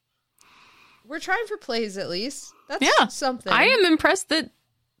 We're trying for plays at least. That's Yeah. something. I am impressed that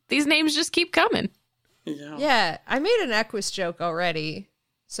these names just keep coming. Yeah. Yeah, I made an Equus joke already,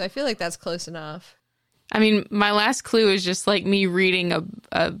 so I feel like that's close enough. I mean, my last clue is just like me reading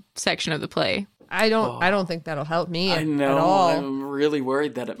a section of the play. I don't think that'll help me I know. at all. I'm really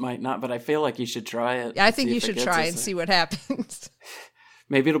worried that it might not, but I feel like you should try it. I think See you if it should gets try us and there. see what happens.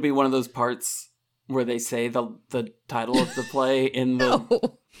 Maybe it'll be one of those parts where they say the title of the play in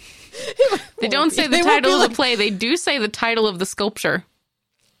the. They don't say the They won't title be of like, the play. They do say the title of the sculpture.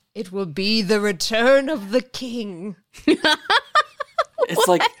 It will be the return of the king. It's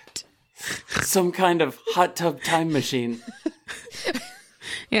like some kind of hot tub time machine.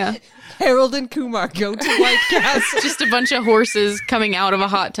 Yeah. Harold and Kumar go to White Castle. Just a bunch of horses coming out of a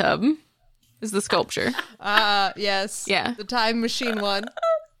hot tub is the sculpture. Yes. Yeah. The time machine one.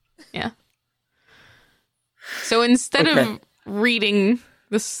 Yeah. So instead Okay. of reading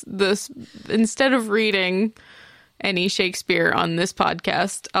this instead of reading any Shakespeare on this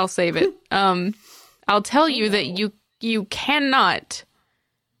podcast, I'll save it. I'll tell you that you cannot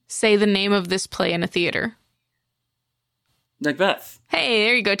say the name of this play in a theater. Macbeth. Hey,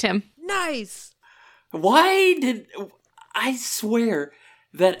 there you go, Tim. Nice. Why did I swear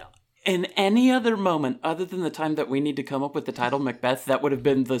that in any other moment other than the time that we need to come up with the title Macbeth, that would have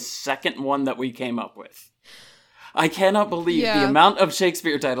been the second one that we came up with. I cannot believe Yeah. the amount of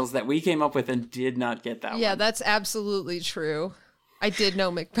Shakespeare titles that we came up with and did not get that Yeah, one. that's absolutely true. I did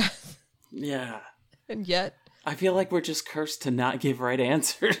know Macbeth, Yeah. and yet I feel like we're just cursed to not give right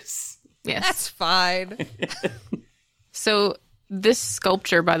answers. Yes. that's fine. So this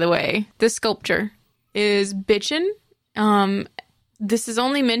sculpture, by the way, is bitchin'. This is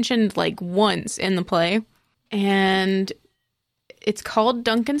only mentioned like once in the play, and it's called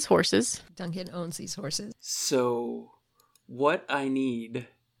Duncan's Horses. Duncan owns these horses. So, what I need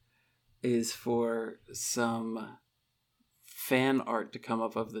is for some fan art to come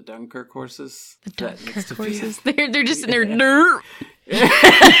up of the Dunkirk horses. The That needs Dunkirk to be- horses. They're just in there "Durr."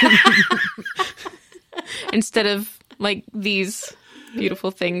 Instead of like these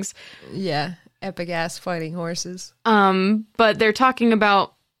beautiful things. Yeah, epic ass fighting horses. But they're talking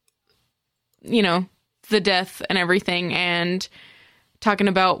about, you know, the death and everything, and talking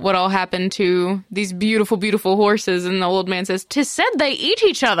about what all happened to these beautiful, beautiful horses. And the old man says, "'Tis said they eat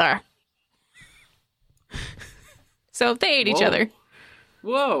each other." So they ate each Whoa. other.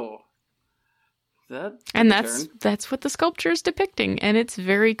 Whoa. That And took a that's turn. that's what the sculpture is depicting, and it's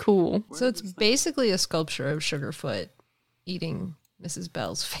very cool. So it's basically a sculpture of Sugarfoot eating Mrs.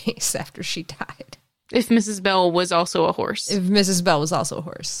 Bell's face after she died. If Mrs. Bell was also a horse. If Mrs. Bell was also a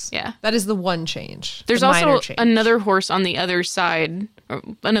horse. Yeah. That is the one change. There's the minor also change. another horse on the other side, or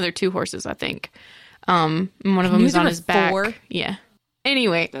another two horses, I think. And one of them knew is there on were his back. 4? Yeah.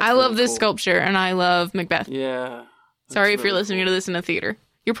 Anyway, That's I love really this cool. sculpture, and I love Macbeth. Yeah. Sorry if you're listening to this in a theater.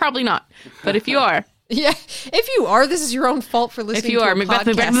 You're probably not, but if you are, Yeah, if you are, this is your own fault for listening. if you to are, a Macbeth,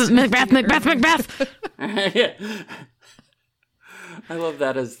 podcast Macbeth, in a Macbeth, theater. Macbeth, Macbeth. Yeah. I love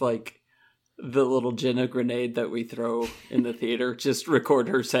that as like the little Jenna grenade that we throw in the theater. Just record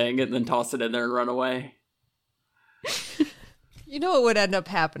her saying it and then toss it in there and run away. You know what would end up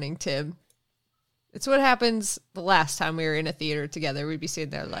happening, Tim? It's what happens the last time we were in a theater together. We'd be sitting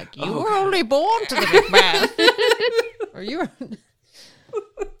there like, you were only born to the Macbeth. Or you were...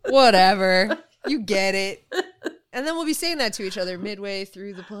 Whatever. You get it. And then we'll be saying that to each other midway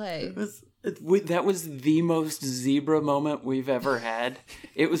through the play. That was the most zebra moment we've ever had.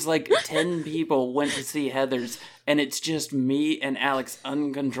 It was like 10 people went to see Heathers, and it's just me and Alex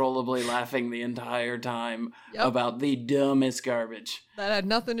uncontrollably laughing the entire time about the dumbest garbage. That had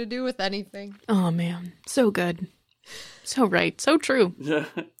nothing to do with anything. Oh man, so good, so right, so true. That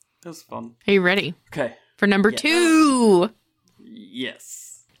was fun. Are you ready Okay. for number 2?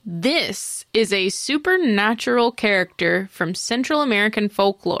 Yes. This is a supernatural character from Central American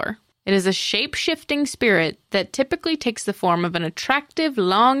folklore. It is a shape-shifting spirit that typically takes the form of an attractive,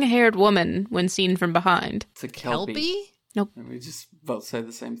 long-haired woman when seen from behind. It's a Kelpie. Kelpie? We just both say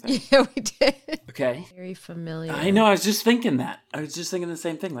the same thing. Yeah, we did. Okay. Very familiar. I know, I was just thinking that. I was just thinking the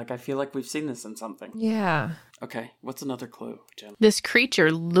same thing. Like, I feel like we've seen this in something. Yeah. Okay, what's another clue, Jen? This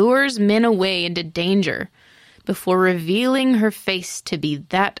creature lures men away into danger before revealing her face to be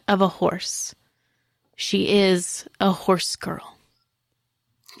that of a horse. She is a horse girl.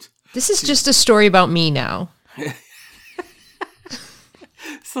 This is just a story about me now.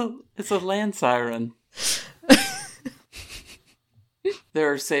 It's a land siren.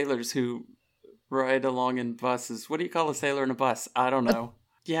 There are sailors who ride along in buses. What do you call a sailor in a bus? I don't know.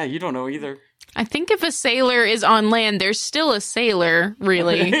 Yeah, you don't know either. I think if a sailor is on land, there's still a sailor,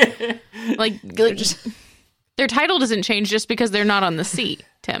 really. like their title doesn't change just because they're not on the sea,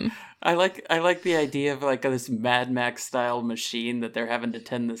 Tim. I like the idea of like this Mad Max style machine that they're having to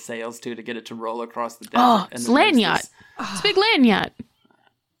tend the sails to get it to roll across the desert. Oh, and it's then land there's yacht. this- It's a big land yacht.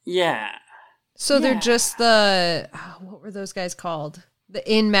 Yeah. So they're just the... what were those guys called?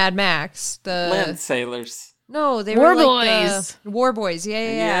 In Mad Max. The Land sailors. No, they War were like boys. the war boys.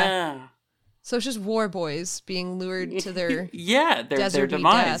 Yeah. Yeah. So it's just war boys being lured to their Yeah, their deserty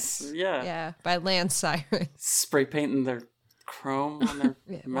demise. deaths. Yeah. By land sirens. Spray painting their chrome on their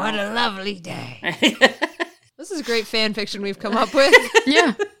What mouth. a lovely day. This is great fan fiction we've come up with.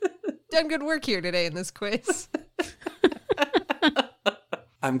 Yeah. Done good work here today in this quiz.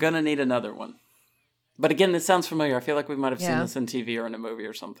 I'm gonna need another one. But again, this sounds familiar. I feel like we might have seen Yeah. this in TV or in a movie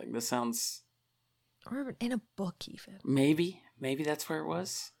or something. This sounds Or in a book, even. maybe that's where it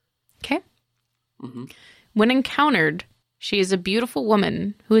was. Okay. Mm-hmm. When encountered, she is a beautiful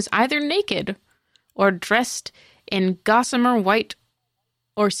woman who is either naked or dressed in gossamer white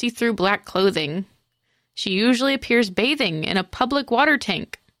or see-through black clothing. She usually appears bathing in a public water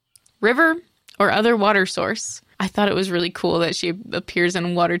tank, river, or other water source. I thought it was really cool that she appears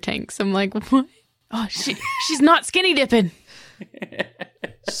in water tanks. I'm like, what? Oh, she's not skinny dipping.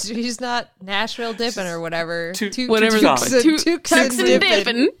 She's not Nashville dipping or whatever. Whatever. Tukes and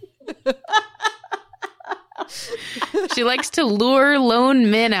dipping. She likes to lure lone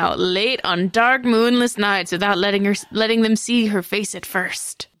men out late on dark moonless nights without letting them see her face at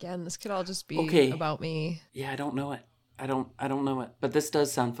first. Again, this could all just be Okay. about me. Yeah, I don't know it. I don't know it. But this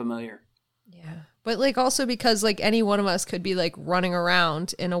does sound familiar. Yeah. But like also because like any one of us could be like running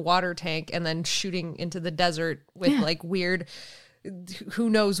around in a water tank and then shooting into the desert with like weird who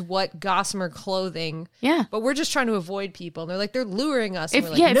knows what gossamer clothing. Yeah. But we're just trying to avoid people. And they're like, they're luring us. And If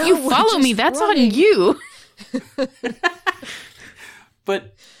we're like, if you "No, we're follow me, just that's running." on you.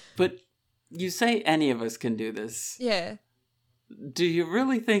 But you say any of us can do this. Yeah. Do you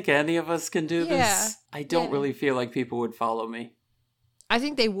really think any of us can do Yeah. this? I don't Yeah. really feel like people would follow me. I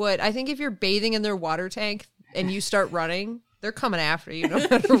think they would. I think if you're bathing in their water tank and you start running, they're coming after you no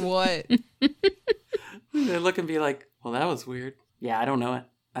matter what. They look and be like, well, that was weird. Yeah, I don't know it.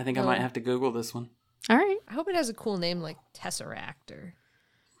 I think I No. might have to Google this one. All right. I hope it has a cool name like Tesseract or.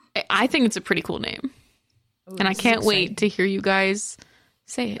 I think it's a pretty cool name. Ooh, And I this is can't wait exciting. to hear you guys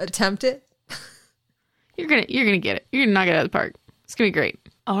say it. Attempt it. You're gonna get it. You're gonna knock it out of the park. It's gonna be great.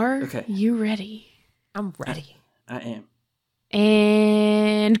 Are Okay. you ready? I'm ready. I am.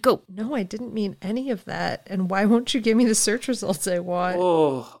 And go. No, I didn't mean any of that. And why won't you give me the search results I want?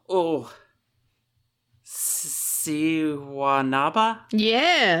 Oh. Siwanaba?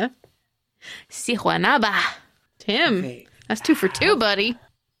 Yeah. Sihuanaba. Tim. Okay. That's 2 for 2, buddy.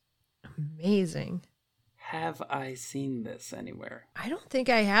 Amazing. have I seen this anywhere? I don't think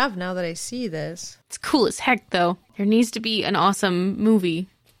I have now that I see this. It's cool as heck, though. There needs to be an awesome movie.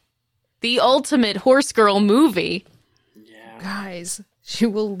 The ultimate horse girl movie. Yeah. Guys, she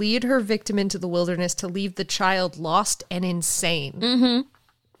will lead her victim into the wilderness to leave the child lost and insane. Mm-hmm.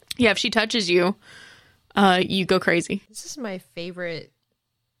 Yeah, if she touches you, you go crazy. This is my favorite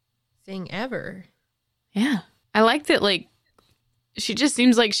thing ever. Yeah. I like that, like, she just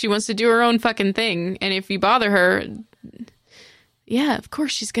seems like she wants to do her own fucking thing. And if you bother her, yeah, of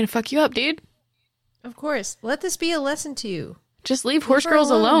course she's gonna fuck you up, dude. Of course. Let this be a lesson to you. Just leave horse her girls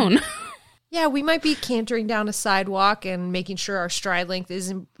alone. Yeah, we might be cantering down a sidewalk and making sure our stride length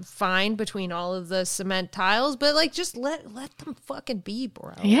isn't fine between all of the cement tiles, but like just let them fucking be,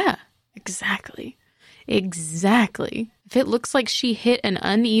 bro. Yeah, exactly. Exactly. If it looks like she hit an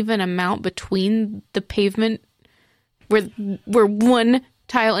uneven amount between the pavement where one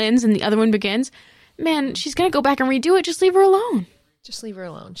tile ends and the other one begins, man, she's going to go back and redo it. Just leave her alone. Just leave her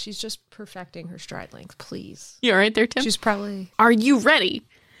alone. She's just perfecting her stride length, please. You all right there, Tim? She's probably... Are you ready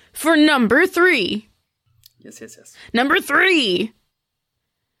for number 3? Yes. Number 3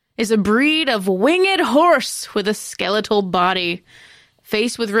 is a breed of winged horse with a skeletal body,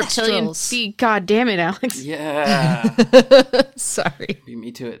 face with reptilian Thestrals. feet. God damn it, Alex. Yeah. Sorry. Beat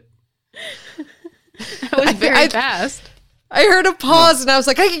me to it. That was very fast. I heard a pause and I was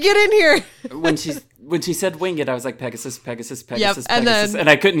like, I can get in here. When she said winged, I was like Pegasus, and then and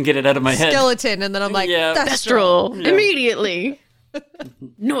I couldn't get it out of my head. Skeleton, and then I'm like, Yeah. Thestral. Thestral. Immediately.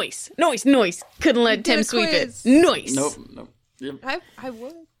 Noise. Couldn't let did Tim a sweep quiz. it. Noise. Nope. Yep. I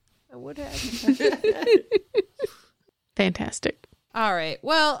would have. Fantastic. All right.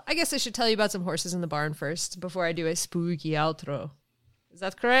 Well, I guess I should tell you about some horses in the barn first before I do a spooky outro. Is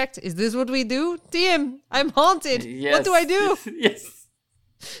that correct? Is this what we do? Tim, I'm haunted. Yes. What do I do? Yes.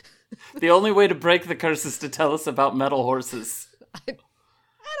 The only way to break the curse is to tell us about metal horses. I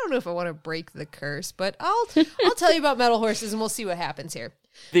don't know if I want to break the curse, but I'll tell you about metal horses and we'll see what happens here.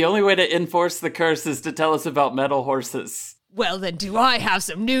 The only way to enforce the curse is to tell us about metal horses. Well, then do I have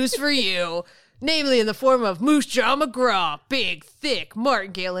some news for you. Namely in the form of Moose Jaw McGraw, Big, Thick,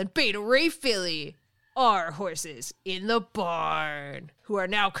 Martingale, and Beta Ray Philly. Our horses in the barn, who are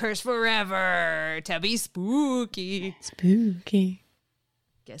now cursed forever to be spooky. Spooky.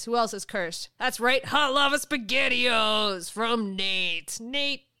 Guess who else is cursed? That's right, Hot Lava SpaghettiOs from Nate.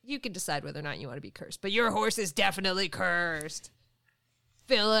 Nate, you can decide whether or not you want to be cursed, but your horse is definitely cursed.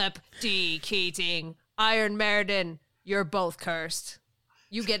 Philip D. Keating, Iron Meriden, you're both cursed.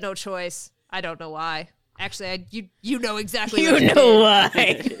 You get no choice. I don't know why. Actually, you know exactly what you know did.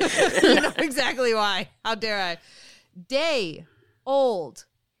 why. You know exactly why. How dare I? Day Old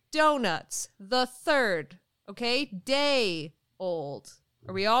Donuts the third. Okay? Day Old.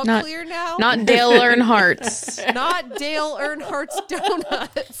 Are we all clear now? Not Dale Earnhardt's. Not Dale Earnhardt's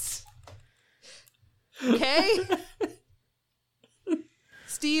Donuts. Okay?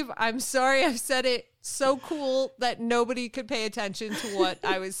 Steve, I'm sorry I've said it so cool that nobody could pay attention to what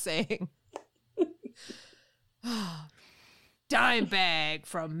I was saying. Dimebag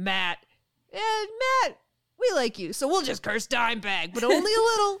from Matt. And Matt, we like you, so we'll just curse Dimebag, but only a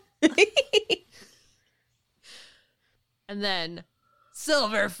little. And then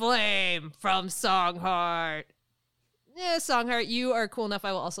Silver Flame from Songheart. Yeah, Songheart, you are cool enough.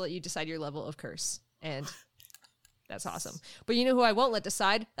 I will also let you decide your level of curse. And that's awesome. But you know who I won't let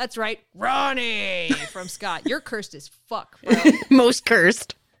decide? That's right, Ronnie from Scott. You're cursed as fuck, bro. Most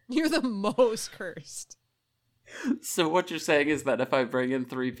cursed. You're the most cursed. So what you're saying is that if I bring in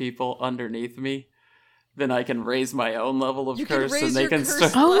 3 people underneath me, then I can raise my own level of You can curse raise and they your can curse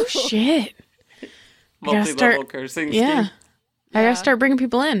start Oh, level. shit. multi-level cursing Yeah. scheme. I gotta start bringing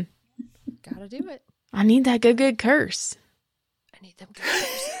people in. Gotta do it. I need that good curse. I need them good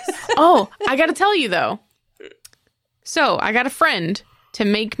curses. Oh, I gotta tell you, though. So, I got a friend to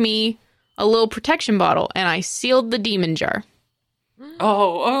make me a little protection bottle, and I sealed the demon jar.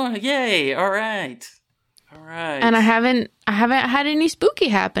 Oh, yay. All right. And I haven't had any spooky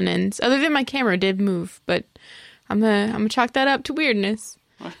happenings other than my camera did move, but I'm gonna chalk that up to weirdness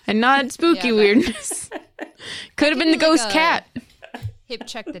and not spooky Yeah, weirdness. Could have been the do like ghost a- cat. Hip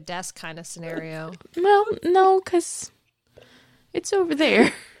check the desk kind of scenario. Well, no, because it's over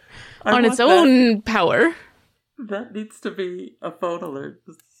there I on want its own power. That needs to be a phone alert.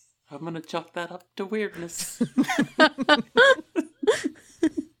 I'm going to chalk that up to weirdness.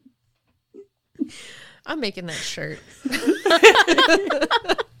 I'm making that shirt.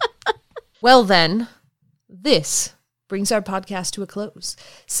 Well, then, this brings our podcast to a close.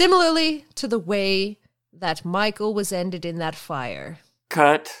 Similarly to the way that Michael was ended in that fire,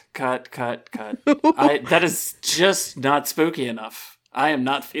 Cut. That is just not spooky enough. I am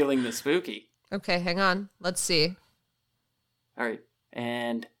not feeling the spooky. Okay, hang on. Let's see. All right,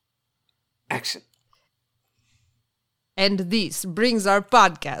 and action. And this brings our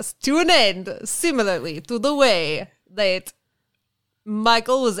podcast to an end, similarly to the way that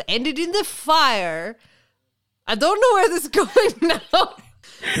Michael was ended in the fire. I don't know where this is going now.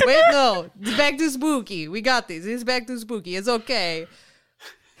 Wait, no. It's back to spooky. We got this. It's back to spooky. It's okay.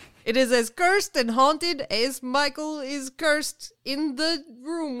 It is as cursed and haunted as Michael is cursed in the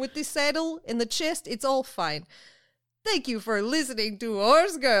room with the saddle in the chest. It's all fine. Thank you for listening to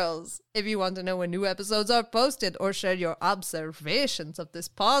Horse Girls. If you want to know when new episodes are posted or share your observations of this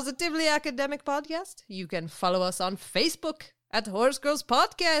positively academic podcast, you can follow us on Facebook at Horse Girls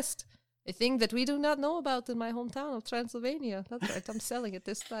Podcast. A thing that we do not know about in my hometown of Transylvania. That's right, I'm selling it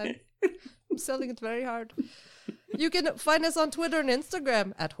this time. I'm selling it very hard. You can find us on Twitter and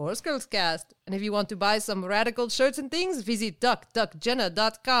Instagram at HorseGirlsCast. And if you want to buy some radical shirts and things, visit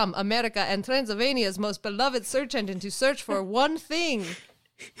duckduckjenna.com, America and Transylvania's most beloved search engine, to search for one thing.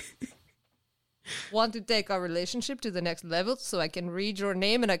 Want to take our relationship to the next level so I can read your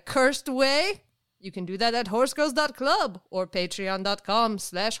name in a cursed way? You can do that at horsegirls.club or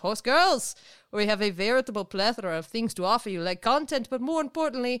patreon.com/horsegirls, where we have a veritable plethora of things to offer you, like content, but more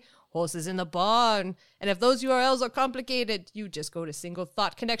importantly, horses in the barn. And if those URLs are complicated, you just go to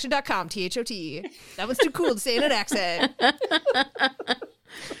singlethoughtconnection.com, THOT. That was too cool to say in an accent.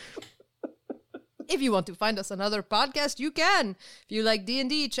 If you want to find us on other podcasts, you can. If you like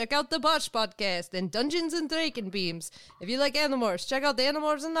D&D, check out the Botch Podcast and Dungeons and Drakenbeams. If you like Animorphs, check out the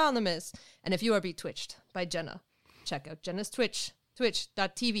Animorphs Anonymous. And if you are betwitched by Jenna, check out Jenna's Twitch,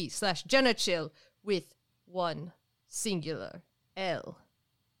 twitch.tv/JennaChill with one singular L.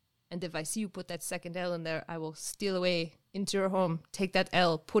 And if I see you put that second L in there, I will steal away into your home, take that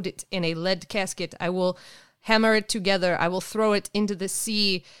L, put it in a lead casket. I will hammer it together. I will throw it into the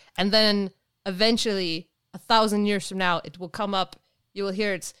sea, and then eventually, 1,000 years from now, it will come up. You will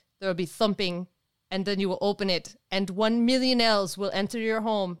hear it. There will be thumping, and then you will open it, and 1 million L's will enter your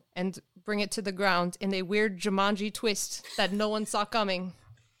home and bring it to the ground in a weird Jumanji twist that no one saw coming.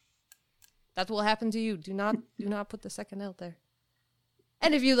 That will happen to you. Do not put the second L there.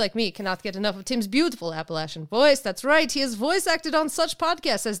 And if you, like me, cannot get enough of Tim's beautiful Appalachian voice, that's right, he has voice acted on such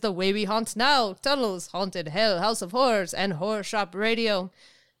podcasts as The Way We Haunt Now, Tunnels, Haunted Hell, House of Horrors, and Horror Shop Radio.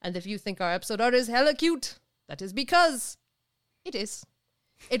 And if you think our episode art is hella cute, that is because it is.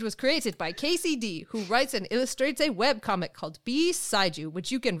 It was created by KCD, who writes and illustrates a webcomic called Beside You,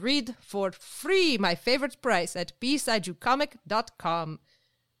 which you can read for free, my favorite price, at besideyoucomic.com.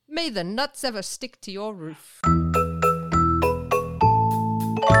 May the nuts ever stick to your roof.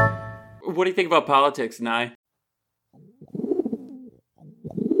 What do you think about politics, Nye?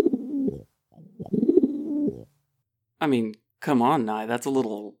 I mean, come on, Nye. That's a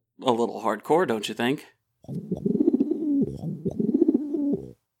little hardcore, don't you think?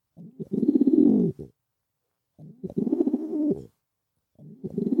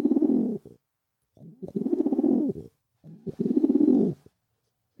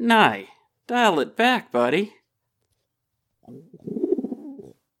 Nye, dial it back, buddy.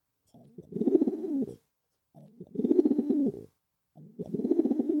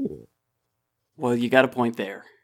 Well, you got a point there.